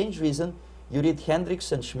some strange reason, you read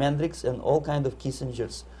Hendricks and Schmendricks and all kind of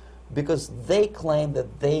Kissingers, because they claim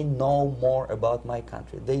that they know more about my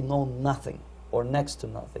country. They know nothing, or next to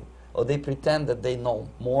nothing, or they pretend that they know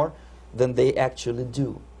more than they actually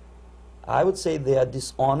do. I would say they are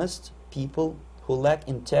dishonest people who lack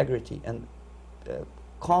integrity and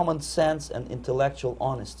common sense and intellectual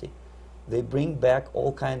honesty. They bring back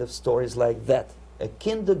all kind of stories like that. A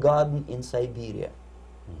kindergarten in Siberia.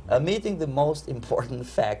 Omitting the most important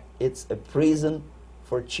fact, it's a prison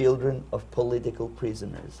for children of political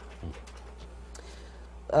prisoners.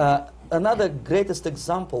 Another greatest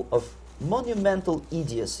example of monumental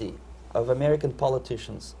idiocy of American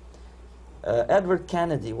politicians. Edward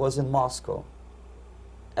Kennedy was in Moscow,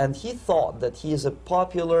 and he thought that he is a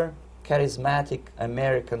popular, charismatic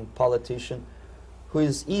American politician who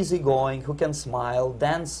is easygoing, who can smile,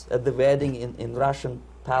 dance at the wedding in Russian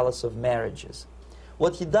Palace of Marriages.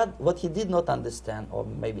 What he did not understand, or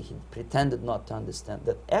maybe he pretended not to understand,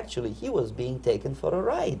 that actually he was being taken for a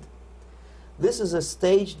ride. This is a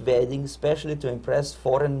staged wedding especially to impress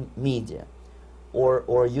foreign media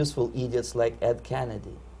or useful idiots like Ed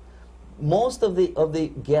Kennedy. Most of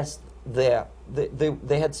the guests there,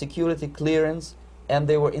 they had security clearance and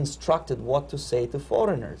they were instructed what to say to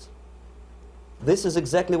foreigners. This is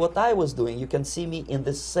exactly what I was doing. You can see me in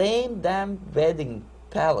the same damn wedding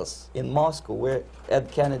palace in Moscow where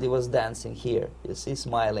Ed Kennedy was dancing here. You see,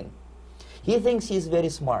 smiling. He thinks he's very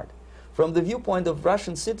smart. From the viewpoint of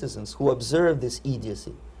Russian citizens who observe this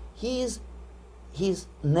idiocy, he's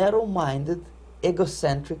narrow-minded,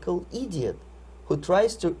 egocentrical idiot who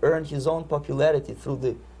tries to earn his own popularity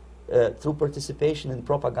through participation in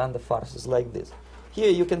propaganda farces like this.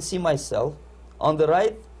 Here you can see myself. On the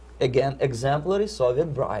right, again, exemplary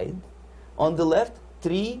Soviet bride. On the left,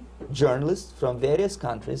 3 journalists from various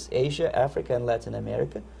countries, Asia, Africa, and Latin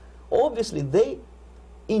America. Obviously, they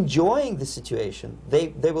enjoying the situation.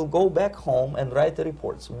 They will go back home and write the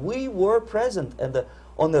reports. We were present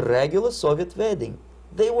on a regular Soviet wedding.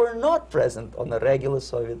 They were not present on a regular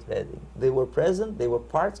Soviet wedding. They were present, they were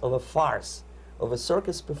parts of a farce, of a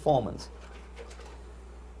circus performance.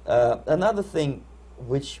 Another thing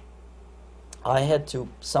which I had to,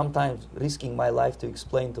 sometimes risking my life to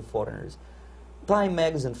explain to foreigners. Time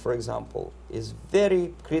magazine, for example, is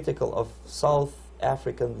very critical of South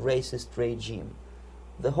African racist regime.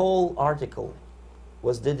 The whole article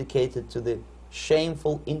was dedicated to the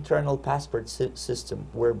shameful internal passport system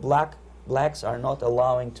where blacks are not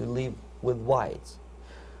allowing to live with whites.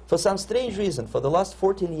 For some strange reason, for the last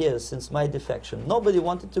 14 years since my defection, nobody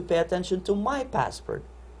wanted to pay attention to my passport.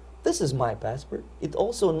 This is my passport. It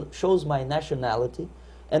also shows my nationality,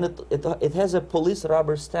 and it has a police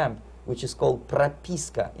rubber stamp, which is called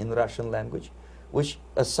propiska in Russian language, which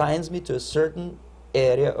assigns me to a certain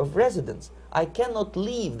area of residence. I cannot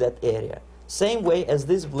leave that area, same way as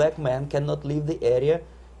this black man cannot leave the area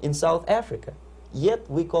in South Africa. Yet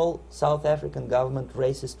we call South African government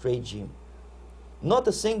racist regime. Not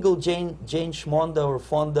a single Jane Schmonda or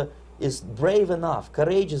Fonda is brave enough,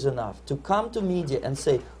 courageous enough to come to media and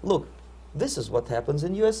say, look, this is what happens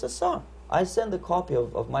in USSR. I send a copy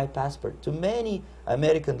of my passport to many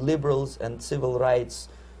American liberals and civil rights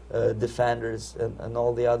defenders and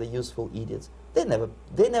all the other useful idiots. They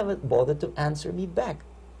never bothered to answer me back.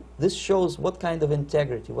 This shows what kind of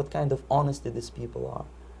integrity, what kind of honesty these people are.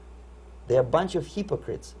 They are a bunch of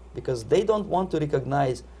hypocrites because they don't want to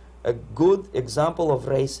recognize a good example of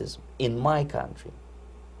racism in my country.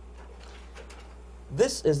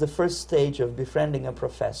 This is the first stage of befriending a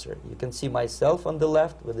professor. You can see myself on the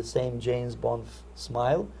left with the same James Bond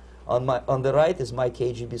smile. On the right is my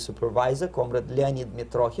KGB supervisor, Comrade Leonid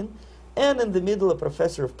Mitrokhin, and in the middle a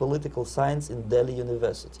professor of political science in Delhi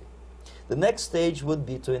University. The next stage would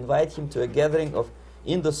be to invite him to a gathering of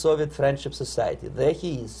Indo-Soviet Friendship Society. There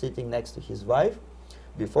he is sitting next to his wife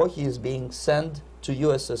before he is being sent to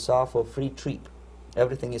USSR for a free trip.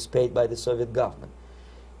 Everything is paid by the Soviet government.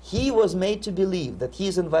 He was made to believe that he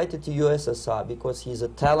is invited to USSR because he is a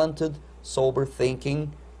talented,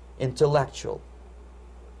 sober-thinking intellectual.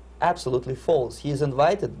 Absolutely false. He is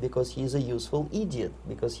invited because he is a useful idiot,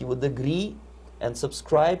 because he would agree and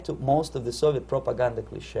subscribe to most of the Soviet propaganda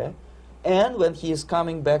cliché. And when he is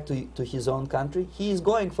coming back to his own country, he is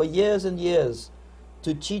going for years and years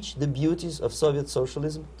to teach the beauties of Soviet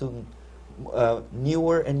socialism to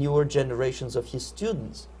newer and newer generations of his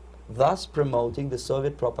students, thus promoting the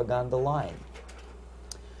Soviet propaganda line.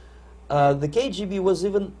 the KGB was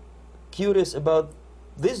even curious about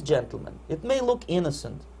this gentleman. It may look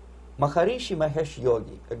innocent. Maharishi Mahesh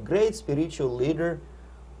Yogi, a great spiritual leader,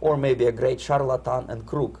 or maybe a great charlatan and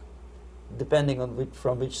crook, depending on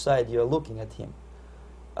from which side you're looking at him.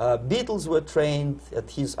 Beatles were trained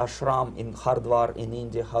at his ashram in Hardwar in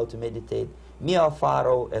India how to meditate. Mia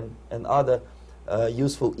Farrow and other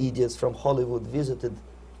useful idiots from Hollywood visited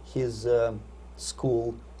his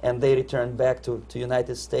school, and they returned back to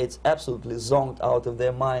United States absolutely zonked out of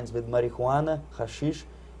their minds with marijuana, hashish,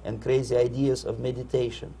 and crazy ideas of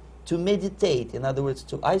meditation. To meditate, in other words,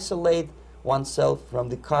 to isolate oneself from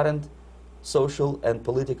the current social and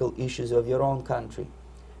political issues of your own country,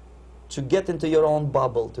 to get into your own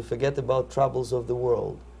bubble, to forget about troubles of the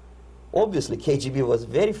world. Obviously, KGB was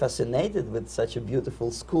very fascinated with such a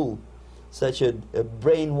beautiful school, such a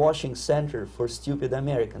brainwashing center for stupid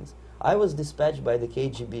Americans. I was dispatched by the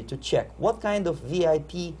KGB to check what kind of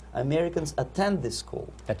VIP Americans attend this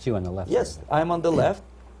school. That's you on the left. Yes, I'm on the left.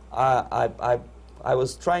 I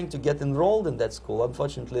was trying to get enrolled in that school.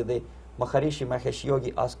 Unfortunately, the Maharishi Mahesh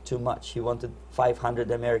Yogi asked too much. He wanted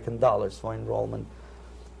 $500 American for enrollment.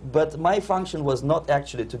 But my function was not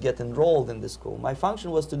actually to get enrolled in the school. My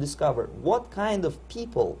function was to discover what kind of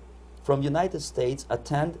people from United States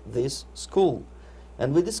attend this school.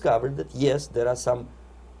 And we discovered that, yes, there are some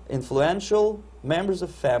influential members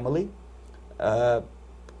of family,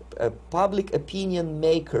 public opinion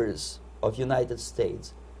makers of United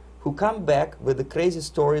States, who come back with the crazy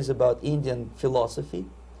stories about Indian philosophy.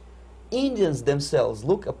 Indians themselves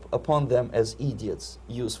look upon them as idiots,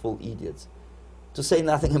 useful idiots. To say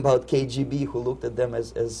nothing about KGB, who looked at them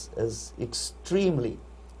as extremely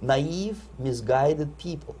naive, misguided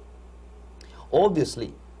people.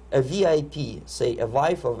 Obviously, a VIP, say a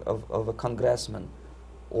wife of a congressman,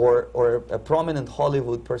 or a prominent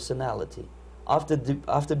Hollywood personality,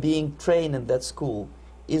 after being trained in that school,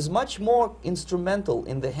 is much more instrumental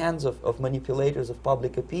in the hands of manipulators of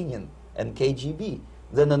public opinion and KGB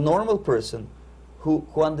than a normal person who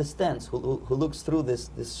understands, who looks through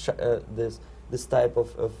this type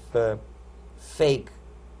of fake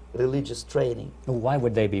religious training. Why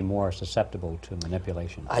would they be more susceptible to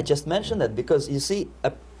manipulation? I just mentioned that because, you see,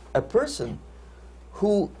 a person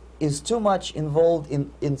who is too much involved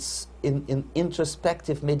in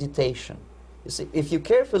introspective meditation. You see, if you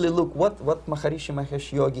carefully look what Maharishi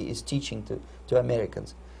Mahesh Yogi is teaching to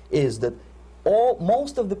Americans, is that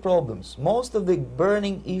most of the problems, most of the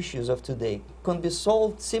burning issues of today can be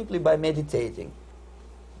solved simply by meditating.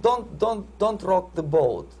 Don't rock the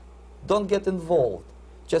boat. Don't get involved.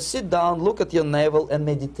 Just sit down, look at your navel, and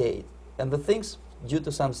meditate. And the things, due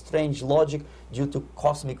to some strange logic, due to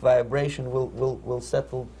cosmic vibration, will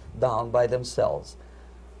settle down by themselves.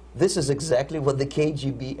 This is exactly what the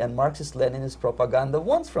KGB and Marxist-Leninist propaganda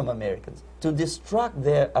wants from Americans, to distract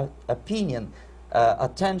their opinion,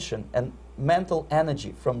 attention, and mental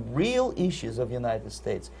energy from real issues of the United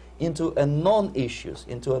States into a non-issues,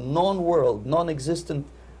 into a non-world, non-existent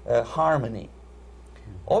harmony.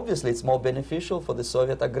 Obviously, it's more beneficial for the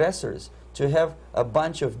Soviet aggressors to have a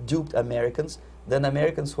bunch of duped Americans than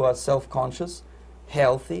Americans who are self-conscious,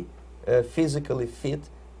 healthy, physically fit,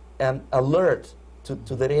 and alert to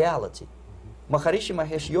the reality. Maharishi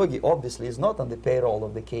Mahesh Yogi obviously is not on the payroll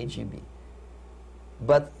of the KGB.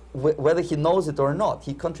 But whether he knows it or not,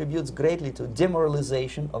 he contributes greatly to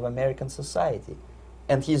demoralization of American society.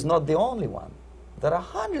 And he's not the only one. There are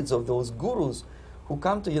hundreds of those gurus who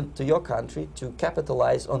come to your country to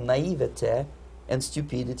capitalize on naivete and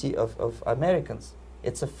stupidity of Americans.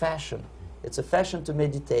 It's a fashion. It's a fashion to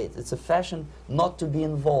meditate. It's a fashion not to be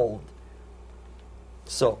involved.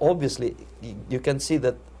 So obviously, you can see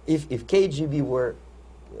that if KGB were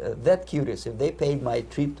that curious, if they paid my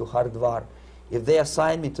trip to Hardwar, if they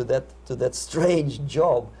assigned me to that strange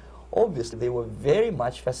job, obviously they were very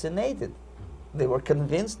much fascinated. They were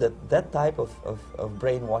convinced that that type of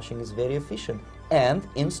brainwashing is very efficient and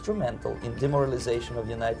instrumental in demoralization of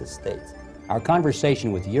the United States. Our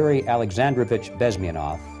conversation with Yuri Alexandrovich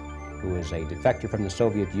Bezmenov, who is a defector from the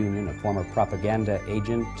Soviet Union, a former propaganda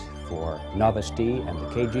agent for Novosti and the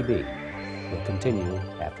KGB, will continue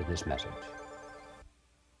after this message.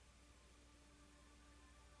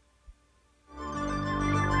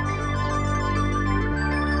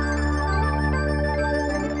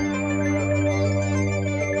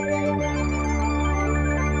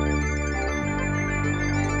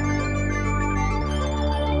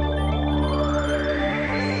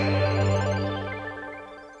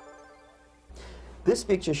 This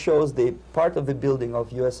picture shows the part of the building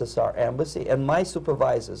of USSR embassy, and my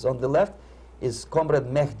supervisors. On the left is Comrade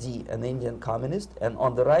Mehdi, an Indian communist, and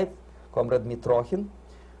on the right, Comrade Mitrokhin,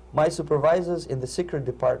 my supervisors in the secret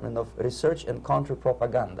department of research and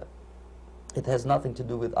counter-propaganda. It has nothing to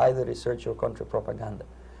do with either research or counter-propaganda.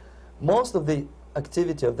 Most of the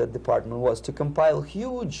activity of that department was to compile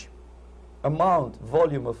huge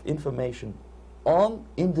volume of information on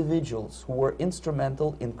individuals who were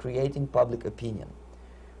instrumental in creating public opinion.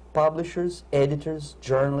 Publishers, editors,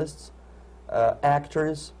 journalists,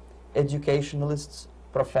 actors, educationalists,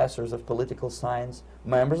 professors of political science,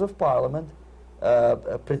 members of parliament,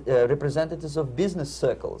 representatives of business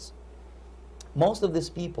circles. Most of these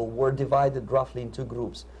people were divided roughly in two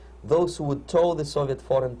groups. Those who would toe the Soviet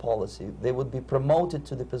foreign policy, they would be promoted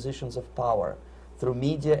to the positions of power through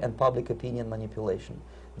media and public opinion manipulation.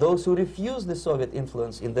 Those who refused the Soviet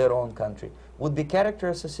influence in their own country would be character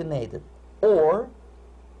assassinated or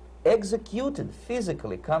executed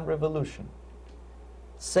physically come revolution.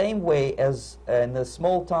 Same way as in the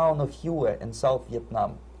small town of Hue in South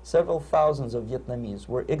Vietnam, several thousands of Vietnamese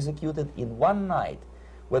were executed in one night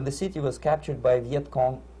when the city was captured by Viet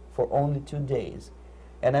Cong for only 2 days.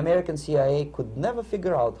 And American CIA could never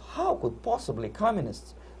figure out how could possibly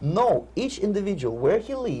communists know each individual, where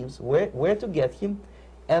he lives, where to get him,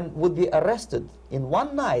 and would be arrested in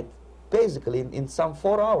one night, basically in some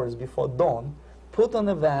 4 hours before dawn, put on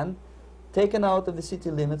a van, taken out of the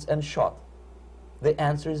city limits and shot. The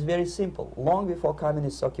answer is very simple. Long before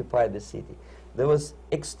communists occupied the city, there was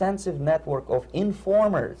extensive network of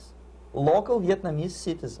informers, local Vietnamese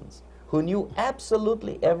citizens, who knew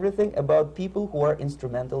absolutely everything about people who are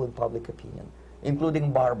instrumental in public opinion,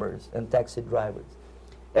 including barbers and taxi drivers.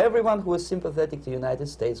 Everyone who was sympathetic to the United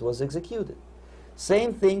States was executed.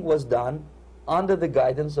 Same thing was done under the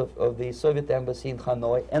guidance of the Soviet embassy in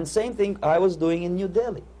Hanoi, and same thing I was doing in New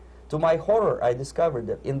Delhi. To my horror, I discovered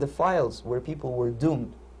that in the files where people were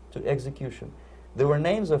doomed to execution, there were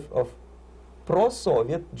names of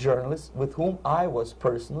pro-Soviet journalists with whom I was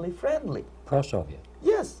personally friendly. Pro-Soviet?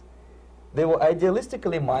 Yes. They were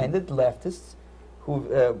idealistically minded leftists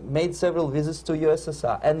who made several visits to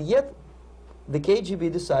USSR, and yet the KGB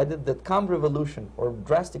decided that come revolution or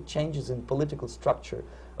drastic changes in political structure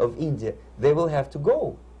of India, they will have to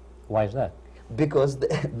go. Why is that? Because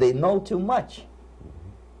they know too much.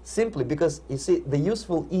 Simply because, you see, the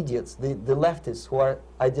useful idiots, the leftists who are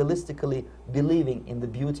idealistically believing in the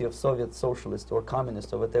beauty of Soviet socialist or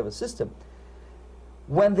communist or whatever system,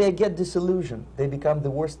 when they get disillusioned, they become the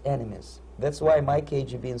worst enemies. That's why my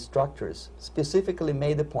KGB instructors specifically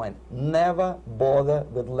made a point, never bother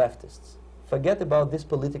with leftists. Forget about these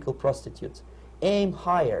political prostitutes. Aim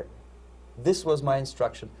higher. This was my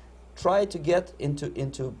instruction. Try to get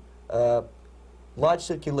into large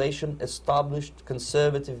circulation, established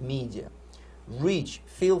conservative media. Rich,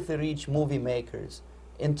 filthy rich movie makers,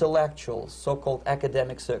 intellectuals, so-called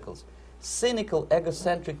academic circles. Cynical,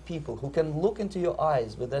 egocentric people who can look into your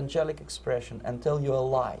eyes with angelic expression and tell you a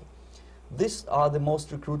lie. These are the most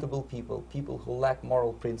recruitable people, people who lack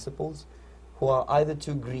moral principles, who are either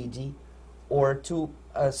too greedy or too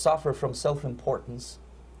suffer from self-importance.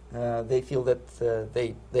 They feel that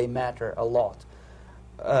they matter a lot.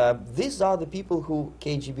 These are the people who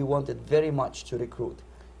KGB wanted very much to recruit.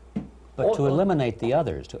 But to eliminate the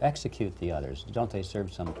others, to execute the others, don't they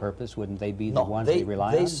serve some purpose? Wouldn't they be the ones we rely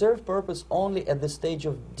on? They serve purpose only at the stage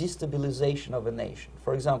of destabilization of a nation.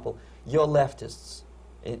 For example, your leftists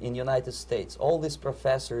in United States, all these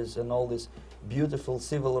professors and all these beautiful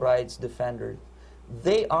civil rights defenders,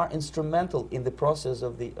 they are instrumental in the process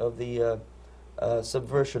of the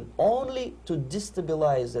subversion only to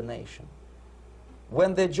destabilize the nation.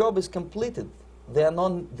 When their job is completed, they are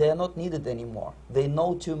not needed anymore. They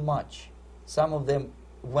know too much. Some of them,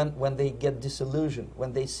 when they get disillusioned,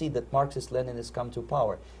 when they see that Marxist-Leninists come to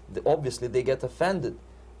power, obviously they get offended.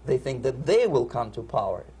 They think that they will come to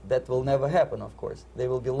power. That will never happen, of course. They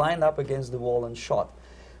will be lined up against the wall and shot.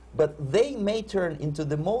 But they may turn into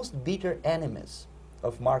the most bitter enemies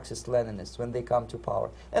of Marxist-Leninists when they come to power.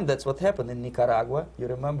 And that's what happened in Nicaragua. You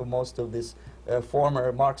remember most of these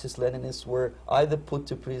former Marxist-Leninists were either put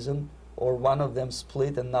to prison or one of them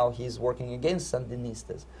split, and now he's working against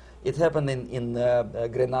Sandinistas. It happened in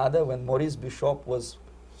Grenada when Maurice Bishop was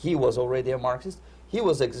already a Marxist. He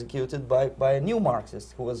was executed by a new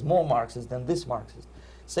Marxist who was more Marxist than this Marxist.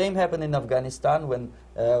 Same happened in Afghanistan when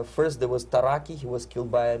first there was Taraki, he was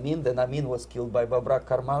killed by Amin, then Amin was killed by Babrak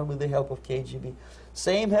Karmal with the help of KGB.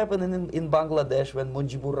 Same happened in Bangladesh when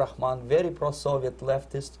Mujibur Rahman, very pro-Soviet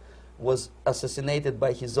leftist, was assassinated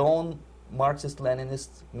by his own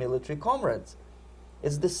Marxist-Leninist military comrades.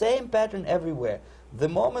 It's the same pattern everywhere. The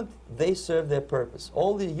moment they serve their purpose,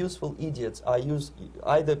 all the useful idiots are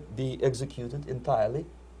either be executed entirely,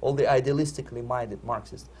 all the idealistically minded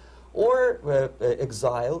Marxists, or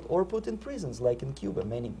exiled, or put in prisons, like in Cuba.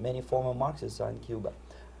 Many former Marxists are in Cuba,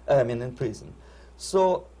 in prison.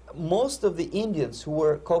 So most of the Indians who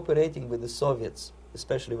were cooperating with the Soviets,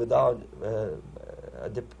 especially with our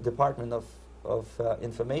Department of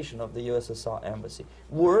Information of the USSR Embassy,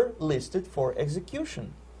 were listed for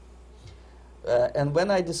execution. And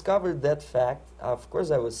when I discovered that fact, of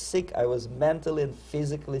course I was sick. I was mentally and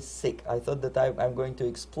physically sick. I thought that I'm going to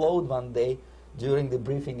explode one day during the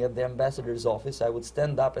briefing at the ambassador's office. I would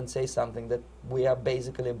stand up and say something that we are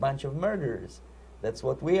basically a bunch of murderers. That's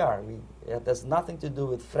what we are. It has nothing to do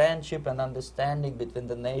with friendship and understanding between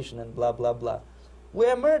the nation and blah, blah, blah. We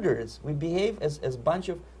are murderers. We behave as a bunch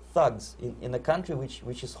of thugs in a country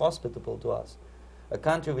which is hospitable to us, a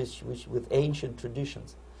country which with ancient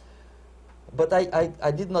traditions. But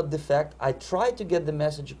I did not defect. I tried to get the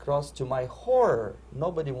message across. To my horror,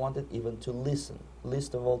 nobody wanted even to listen,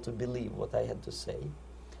 least of all to believe what I had to say.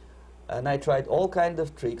 And I tried all kinds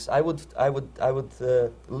of tricks. I would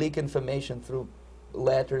leak information through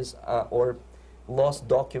letters or lost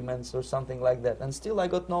documents or something like that. And still I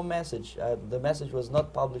got no message. The message was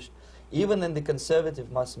not published, even in the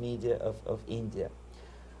conservative mass media of India.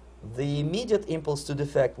 The immediate impulse to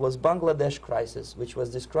defect was Bangladesh crisis, which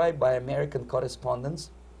was described by American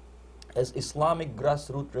correspondents as Islamic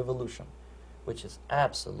grassroots revolution, which is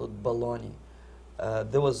absolute baloney.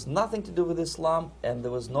 There was nothing to do with Islam, and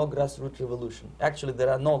there was no grassroots revolution. Actually,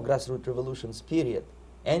 there are no grassroots revolutions, period.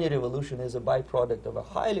 Any revolution is a byproduct of a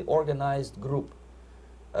highly organized group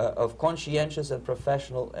of conscientious and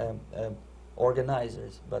professional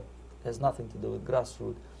organizers, but has nothing to do with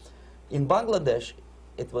grassroots. In Bangladesh,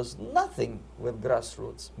 it was nothing with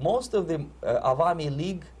grassroots. Most of the Awami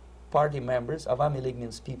League party members, Awami League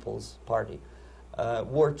means People's Party,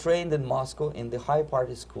 were trained in Moscow in the high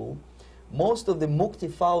party school. Most of the Mukti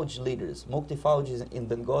Fauj leaders, Mukti Fauj in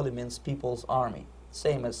Bengali means People's Army,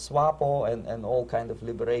 same as SWAPO and all kind of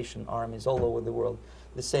liberation armies all over the world,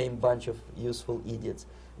 the same bunch of useful idiots.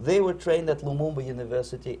 They were trained at Lumumba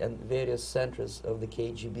University and various centers of the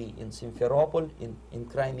KGB in Simferopol, in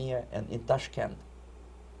Crimea, and in Tashkent.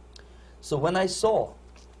 So when I saw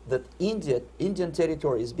that Indian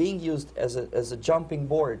territory is being used as a jumping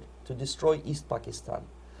board to destroy East Pakistan,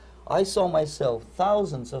 I saw myself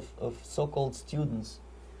thousands of so-called students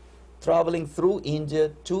traveling through India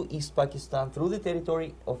to East Pakistan, through the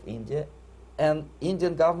territory of India, and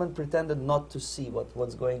Indian government pretended not to see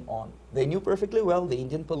what's going on. They knew perfectly well, the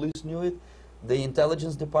Indian police knew it, the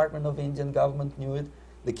intelligence department of Indian government knew it,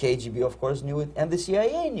 the KGB of course knew it, and the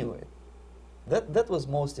CIA knew it. That was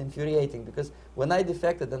most infuriating, because when I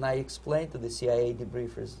defected and I explained to the CIA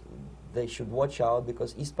debriefers they should watch out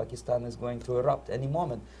because East Pakistan is going to erupt any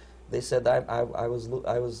moment, they said I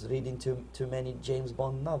was reading too many James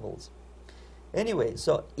Bond novels. Anyway,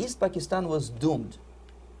 so East Pakistan was doomed.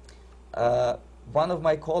 One of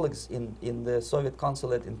my colleagues in the Soviet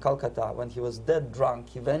consulate in Calcutta, when he was dead drunk,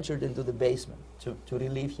 he ventured into the basement to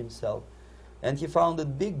relieve himself, and he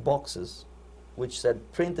found big boxes which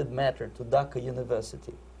said printed matter to Dhaka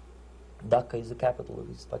University. Dhaka is the capital of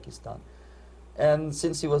East Pakistan. And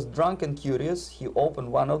since he was drunk and curious, he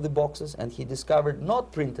opened one of the boxes and he discovered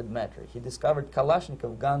not printed matter. He discovered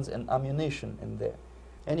Kalashnikov guns and ammunition in there.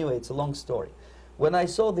 Anyway, it's a long story. When I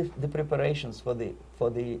saw the preparations for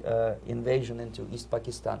the invasion into East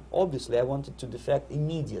Pakistan, obviously I wanted to defect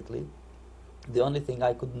immediately. The only thing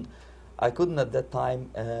I couldn't at that time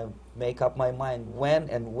make up my mind when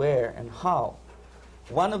and where and how.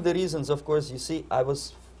 One of the reasons, of course, you see, I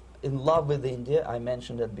was in love with India. I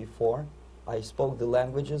mentioned that before. I spoke the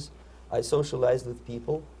languages. I socialized with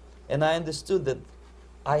people. And I understood that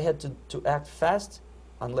I had to act fast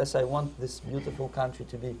unless I want this beautiful country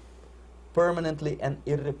to be permanently and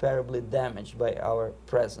irreparably damaged by our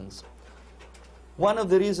presence. One of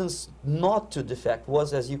the reasons not to defect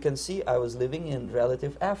was, as you can see, I was living in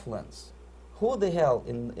relative affluence. Who the hell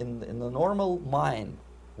in the normal mind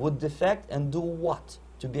would defect and do what?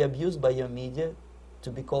 To be abused by your media, to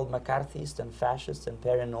be called McCarthyist and fascist and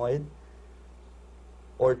paranoid,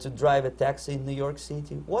 or to drive a taxi in New York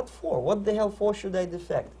City? What for? What the hell for should I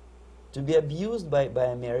defect? To be abused by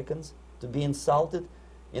Americans, to be insulted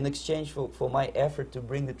in exchange for my effort to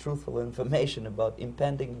bring the truthful information about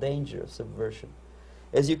impending danger of subversion.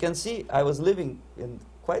 As you can see, I was living in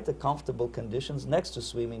quite a comfortable conditions next to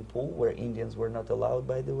swimming pool, where Indians were not allowed,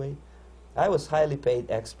 by the way. I was highly paid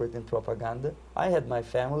expert in propaganda. I had my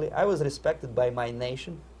family. I was respected by my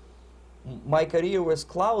nation. My career was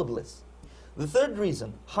cloudless. The third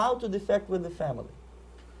reason, how to defect with the family.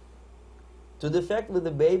 To defect with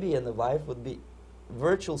the baby and the wife would be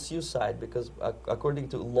virtual suicide, because according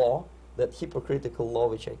to law, that hypocritical law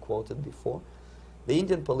which I quoted before, the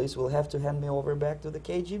Indian police will have to hand me over back to the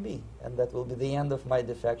KGB, and that will be the end of my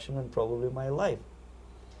defection and probably my life.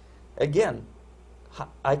 Again,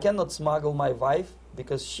 I cannot smuggle my wife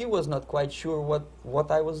because she was not quite sure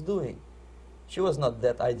what I was doing. She was not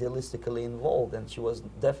that idealistically involved, and she was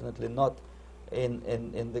definitely not in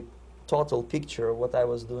the total picture of what I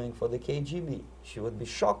was doing for the KGB. She would be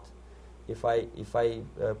shocked if I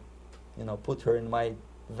you know, put her in my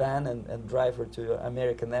van and drive her to the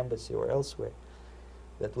American embassy or elsewhere.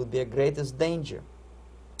 That would be a greatest danger.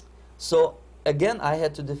 So again, I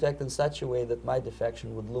had to defect in such a way that my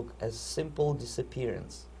defection would look as simple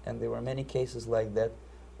disappearance. And there were many cases like that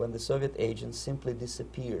when the Soviet agents simply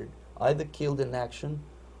disappeared, either killed in action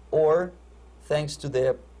or, thanks to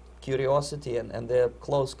their curiosity and their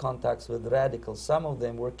close contacts with radicals, some of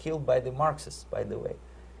them were killed by the Marxists, by the way.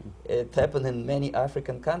 It happened in many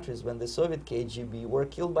African countries when the Soviet KGB were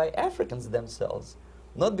killed by Africans themselves.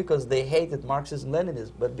 Not because they hated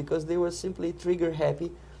Marxism-Leninism, but because they were simply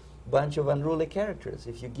trigger-happy bunch of unruly characters.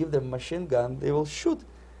 If you give them a machine gun, they will shoot.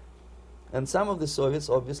 And some of the Soviets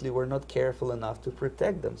obviously were not careful enough to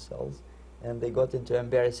protect themselves, and they got into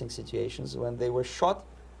embarrassing situations when they were shot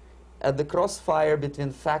at the crossfire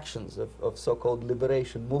between factions of so-called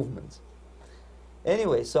liberation movements.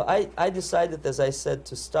 Anyway, so I decided, as I said,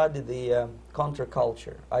 to study the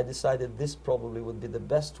counterculture. I decided this probably would be the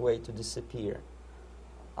best way to disappear.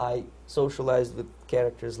 I socialized with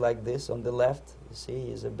characters like this. On the left, you see,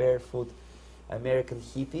 he's a barefoot American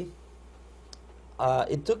hippie.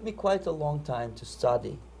 It took me quite a long time to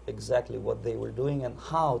study exactly what they were doing and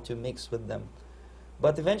how to mix with them.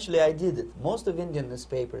 But eventually I did it. Most of Indian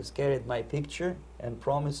newspapers carried my picture and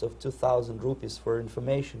promise of 2,000 rupees for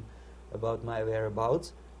information about my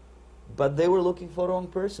whereabouts. But they were looking for the wrong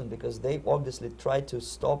person, because they obviously tried to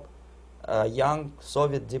stop a young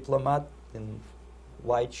Soviet diplomat in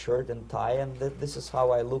white shirt and tie, and this is how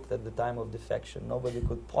I looked at the time of defection. Nobody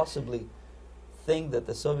could possibly think that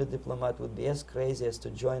a Soviet diplomat would be as crazy as to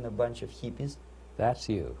join a bunch of hippies. That's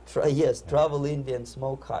you. Yes, travel India and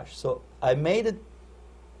smoke hash. So I made it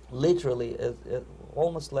literally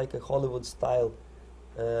almost like a Hollywood-style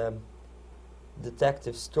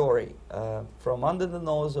detective story. From under the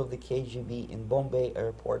nose of the KGB in Bombay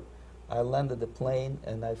airport, I landed the plane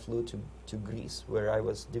and I flew to Greece, where I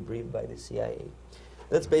was debriefed by the CIA.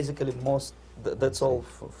 That's basically that's all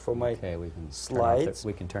for my slides.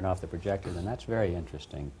 We can turn off the projector, and that's very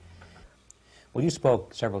interesting. Well, you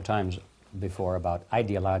spoke several times before about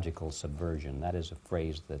ideological subversion. That is a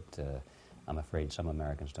phrase that I'm afraid some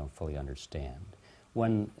Americans don't fully understand.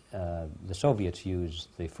 When the Soviets use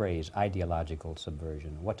the phrase ideological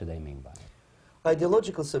subversion, what do they mean by it?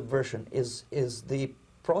 Ideological subversion is the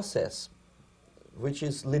process which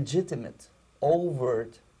is legitimate,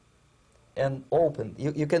 overt, and open.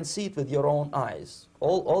 You can see it with your own eyes.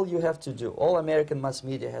 All you have to do, all American mass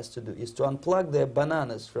media has to do, is to unplug their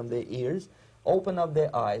bananas from their ears, open up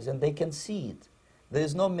their eyes, and they can see it. There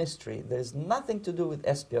is no mystery. There is nothing to do with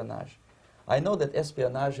espionage. I know that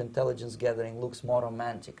espionage intelligence gathering looks more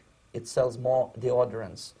romantic. It sells more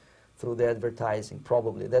deodorants through the advertising,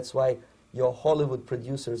 probably. That's why your Hollywood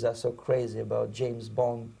producers are so crazy about James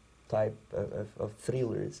Bond type of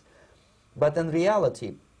thrillers. But in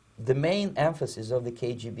reality, the main emphasis of the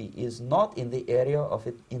KGB is not in the area of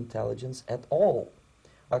intelligence at all.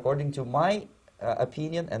 According to my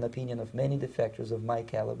opinion and opinion of many defectors of my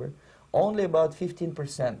caliber, only about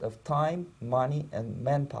 15% of time, money, and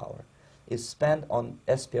manpower is spent on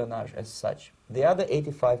espionage as such. The other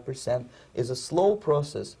 85% is a slow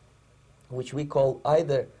process which we call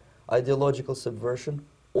either ideological subversion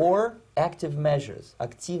or active measures,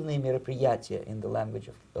 активные мероприятия in the language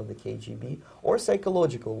of the KGB, or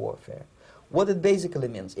psychological warfare. What it basically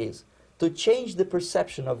means is to change the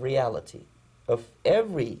perception of reality of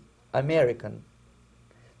every American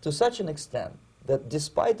to such an extent that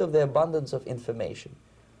despite of the abundance of information,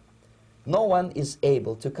 no one is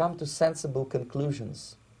able to come to sensible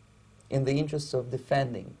conclusions in the interests of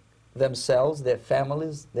defending themselves, their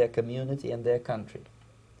families, their community, and their country.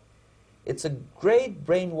 It's a great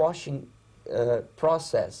brainwashing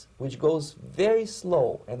process which goes very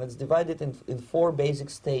slow, and it's divided in 4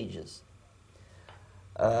 basic stages.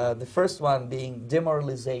 The first one being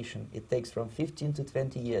demoralization. It takes from 15 to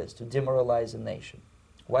 20 years to demoralize a nation.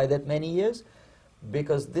 Why that many years?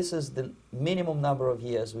 Because this is the minimum number of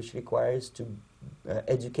years which requires to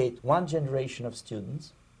educate one generation of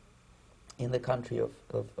students in the country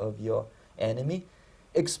of your enemy,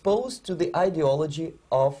 exposed to the ideology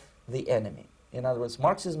of the enemy. In other words,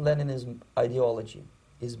 Marxism-Leninism ideology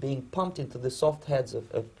is being pumped into the soft heads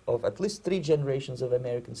of at least 3 generations of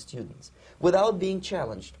American students without being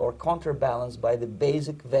challenged or counterbalanced by the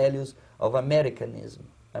basic values of Americanism,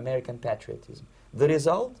 American patriotism. The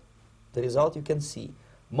result you can see.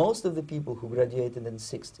 Most of the people who graduated in the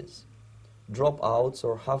 60s, dropouts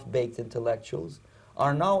or half-baked intellectuals,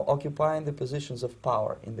 are now occupying the positions of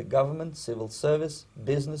power in the government, civil service,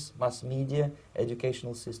 business, mass media,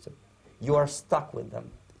 educational system. You are stuck with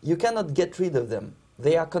them. You cannot get rid of them.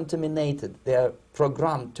 They are contaminated. They are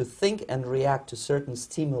programmed to think and react to certain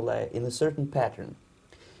stimuli in a certain pattern.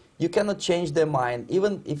 You cannot change their mind,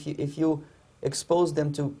 even if you expose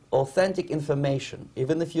them to authentic information,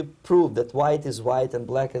 even if you prove that white is white and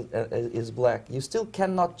black is black, you still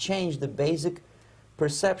cannot change the basic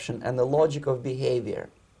perception and the logic of behavior.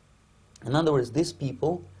 In other words, these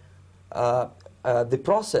people, the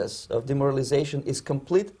process of demoralization is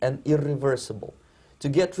complete and irreversible. To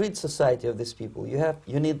get rid society of these people,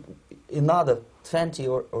 you need another 20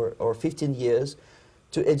 or 15 years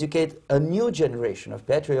to educate a new generation of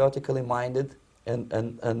patriotically minded and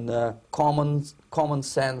common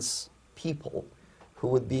sense people who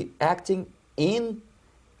would be acting in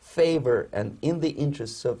favor and in the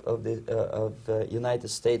interests of United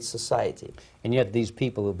States society. And yet these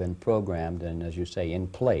people who've been programmed and, as you say, in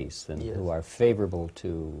place and Yes. who are favorable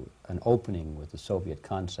to an opening with the Soviet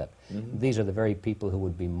concept, these are the very people who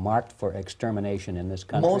would be marked for extermination in this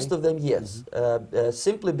country? Most of them, yes.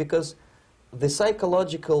 Simply because the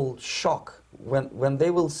psychological shock when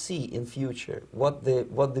they will see in future what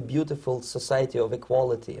the beautiful society of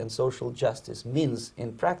equality and social justice means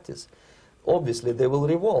in practice, obviously they will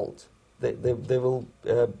revolt. They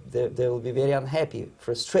will be very unhappy,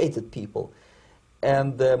 frustrated people.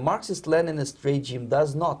 And the Marxist-Leninist regime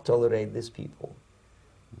does not tolerate these people.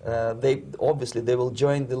 Obviously they will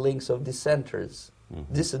join the links of dissenters,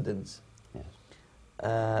 dissidents.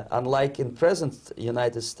 Unlike in present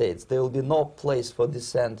United States, there will be no place for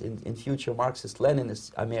dissent in future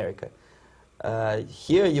Marxist-Leninist America.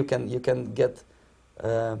 Here you can get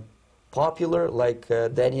popular like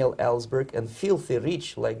Daniel Ellsberg and filthy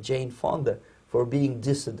rich like Jane Fonda for being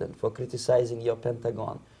dissident, for criticizing your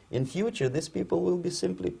Pentagon. In future, these people will be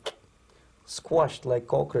simply squashed like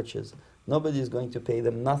cockroaches. Nobody is going to pay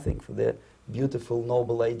them nothing for their beautiful,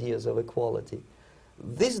 noble ideas of equality.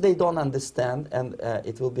 This they don't understand, and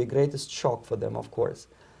it will be greatest shock for them, of course.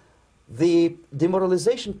 The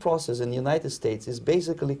demoralization process in the United States is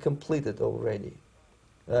basically completed already.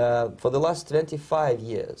 For the last 25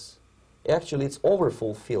 years. Actually, it's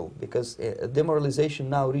overfulfilled because demoralization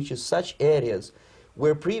now reaches such areas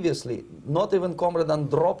where previously not even Comrade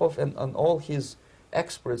Andropov and all his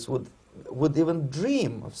experts would even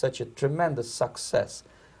dream of such a tremendous success.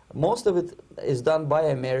 Most of it is done by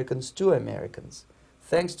Americans to Americans,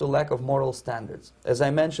 thanks to lack of moral standards. As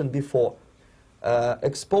I mentioned before,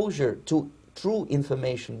 exposure to true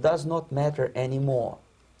information does not matter anymore.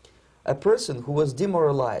 A person who was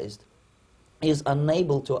demoralized is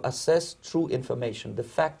unable to assess true information. The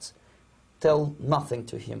facts tell nothing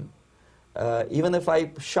to him. Even if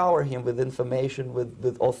I shower him with information,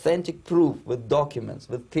 with authentic proof, with documents,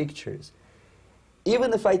 with pictures,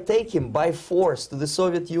 even if I take him by force to the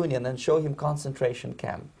Soviet Union and show him concentration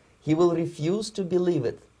camp, he will refuse to believe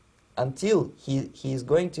it until he is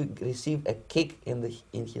going to receive a kick in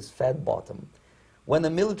his fat bottom. When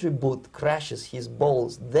a military boot crashes his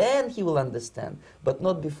balls, then he will understand, but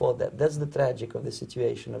not before that. That's the tragic of the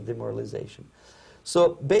situation of demoralization.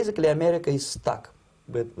 So basically America is stuck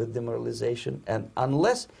with demoralization, and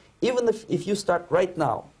unless, even if you start right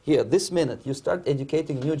now, here, this minute, you start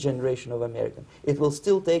educating new generation of Americans, it will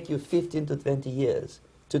still take you 15 to 20 years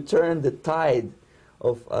to turn the tide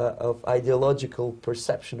of ideological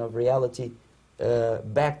perception of reality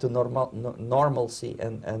back to normalcy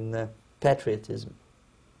and patriotism.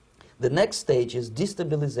 The next stage is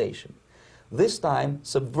destabilization. This time,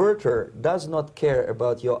 subverter does not care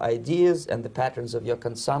about your ideas and the patterns of your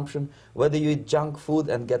consumption. Whether you eat junk food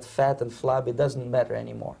and get fat and flabby, doesn't matter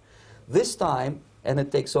anymore. This time, and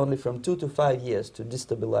it takes only from 2 to 5 years to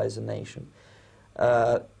destabilize a nation,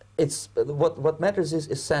 what matters is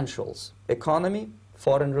essentials: economy,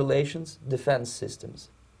 foreign relations, defense systems.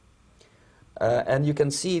 And you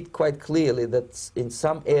can see it quite clearly that in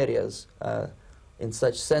some areas, in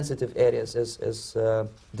such sensitive areas as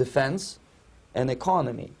defense and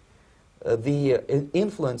economy, the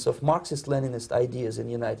influence of Marxist-Leninist ideas in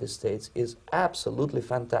the United States is absolutely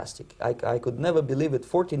fantastic. I could never believe it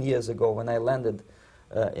 14 years ago when I landed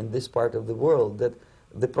in this part of the world that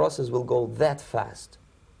the process will go that fast.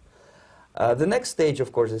 The next stage,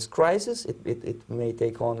 of course, is crisis. It may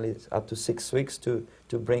take only up to 6 weeks to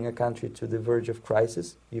bring a country to the verge of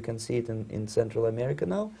crisis. You can see it in Central America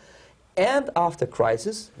now. And after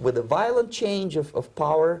crisis, with a violent change of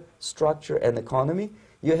power, structure, and economy,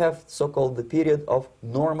 you have so-called the period of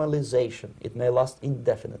normalization. It may last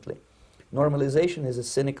indefinitely. Normalization is a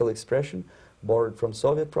cynical expression borrowed from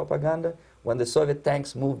Soviet propaganda. When the Soviet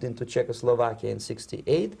tanks moved into Czechoslovakia in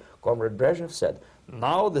 '68, Comrade Brezhnev said,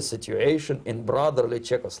 "Now the situation in brotherly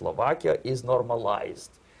Czechoslovakia is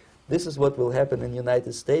normalized." This is what will happen in the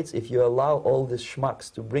United States if you allow all these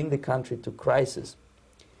schmucks to bring the country to crisis,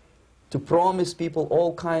 to promise people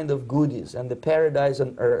all kind of goodies and the paradise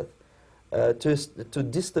on earth, to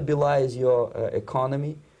destabilize your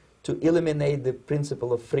economy, to eliminate the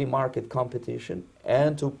principle of free market competition,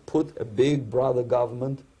 and to put a big brother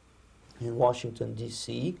government in Washington,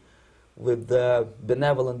 D.C., with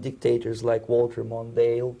benevolent dictators like Walter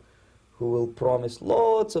Mondale, who will promise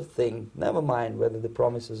lots of things, never mind whether the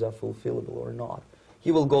promises are fulfillable or not.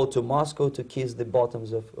 He will go to Moscow to kiss the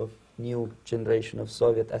bottoms of new generation of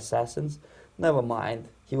Soviet assassins, never mind.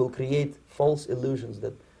 He will create false illusions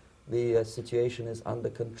that the situation is under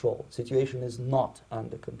control. Situation is not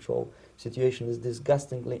under control. Situation is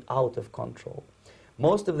disgustingly out of control.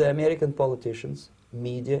 Most of the American politicians,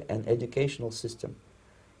 media, and educational system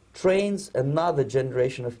trains another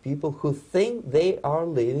generation of people who think they are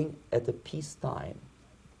living at a peacetime.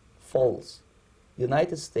 False.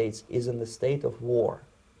 United States is in the state of war,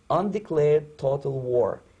 undeclared total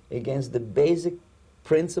war against the basic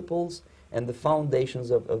principles and the foundations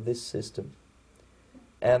of this system.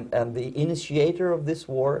 And the initiator of this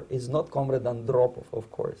war is not Comrade Andropov,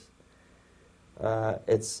 of course.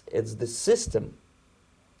 It's the system.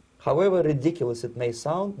 However ridiculous it may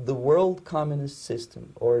sound, the world communist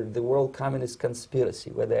system or the world communist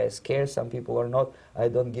conspiracy, whether I scare some people or not, I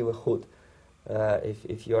don't give a hoot.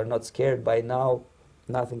 If you are not scared by now,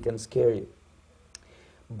 nothing can scare you.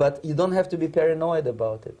 But you don't have to be paranoid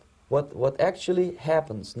about it. What actually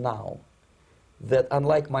happens now, that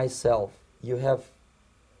unlike myself, you have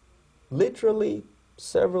literally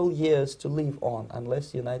several years to live on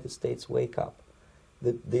unless the United States wake up.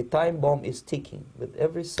 The time bomb is ticking. With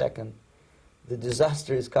every second, the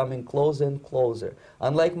disaster is coming closer and closer.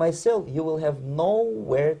 Unlike myself, you will have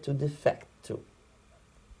nowhere to defect to,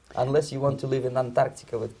 unless you want to live in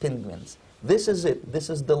Antarctica with penguins. This is it. This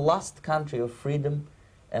is the last country of freedom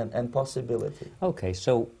and possibility. Okay,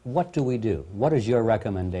 so what do we do? What is your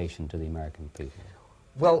recommendation to the American people?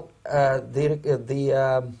 Well,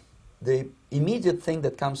 the immediate thing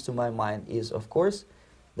that comes to my mind is, of course,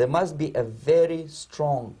 there must be a very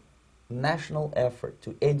strong national effort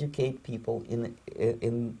to educate people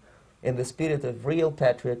in the spirit of real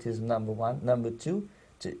patriotism, number one. Number two,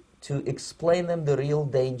 to explain them the real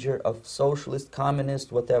danger of socialist,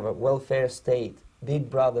 communist, whatever, welfare state, big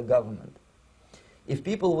brother government. If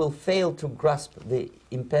people will fail to grasp the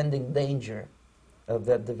impending danger of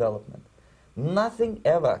that development, nothing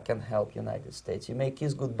ever can help United States. You may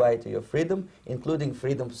kiss goodbye to your freedom, including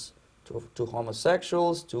freedoms to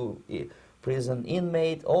homosexuals, to prison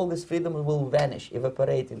inmate. All this freedom will vanish,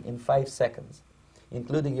 evaporate in 5 seconds,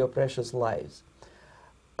 including your precious lives.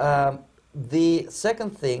 The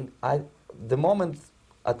second thing, the moment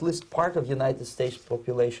at least part of United States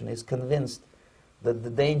population is convinced that the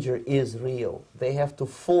danger is real, they have to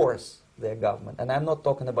force their government. And I'm not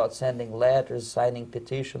talking about sending letters, signing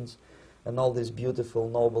petitions, and all this beautiful,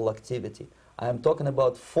 noble activity. I'm talking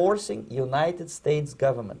about forcing United States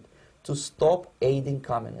government to stop aiding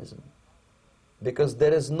communism. Because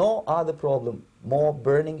there is no other problem more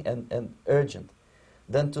burning and urgent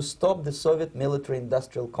than to stop the Soviet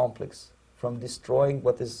military-industrial complex from destroying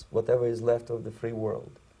whatever is left of the free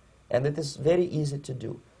world. And it is very easy to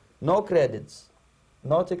do. No credits,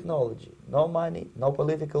 no technology, no money, no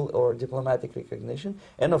political or diplomatic recognition,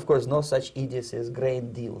 and of course no such idiocy as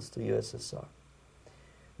grain deals to USSR.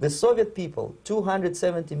 The Soviet people,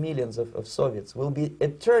 270 millions of Soviets, will be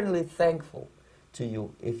eternally thankful to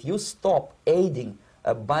you if you stop aiding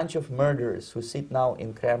a bunch of murderers who sit now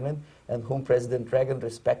in Kremlin and whom President Reagan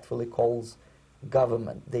respectfully calls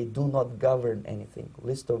government. They do not govern anything,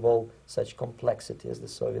 least of all such complexity as the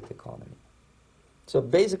Soviet economy. So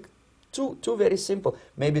basic, two very simple,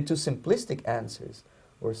 maybe too simplistic answers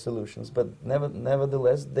or solutions, but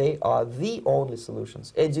nevertheless they are the only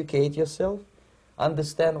solutions. Educate yourself,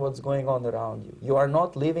 understand what's going on around you. You are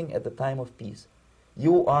not living at the time of peace.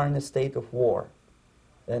 You are in a state of war,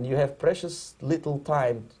 and you have precious little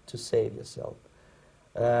time to save yourself.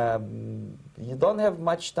 You don't have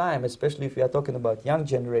much time, especially if you are talking about young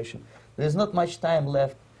generation. There's not much time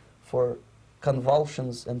left for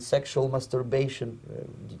convulsions and sexual masturbation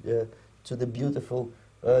to the beautiful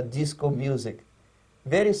disco music.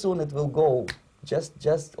 Very soon it will go,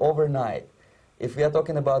 just overnight. If we are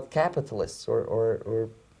talking about capitalists or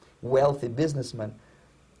wealthy businessmen,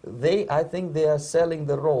 I think they are selling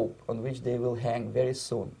the rope on which they will hang very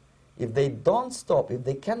soon. If they don't stop, if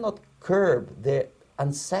they cannot curb their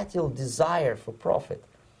unsettled desire for profit,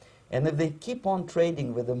 and if they keep on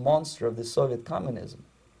trading with the monster of the Soviet communism,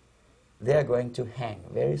 they are going to hang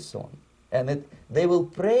very soon. And they will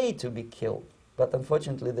pray to be killed, but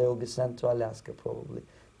unfortunately they will be sent to Alaska probably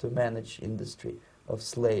to manage industry of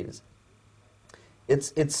slaves.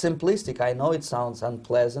 It's simplistic. I know it sounds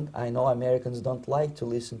unpleasant. I know Americans don't like to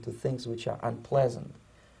listen to things which are unpleasant.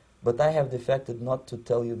 But I have defected not to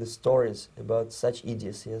tell you the stories about such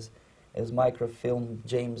idiocy as microfilm,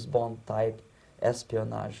 James Bond type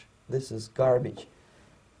espionage. This is garbage.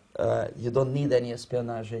 You don't need any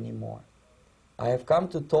espionage anymore. I have come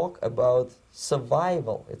to talk about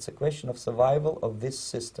survival. It's a question of survival of this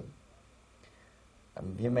system.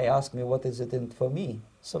 You may ask me, what is it in for me?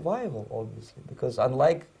 Survival, obviously, because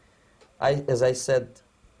unlike, as I said,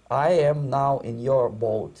 I am now in your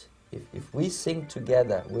boat. If we sing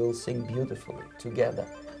together, we will sing beautifully together.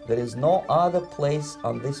 There is no other place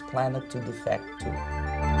on this planet to defect to.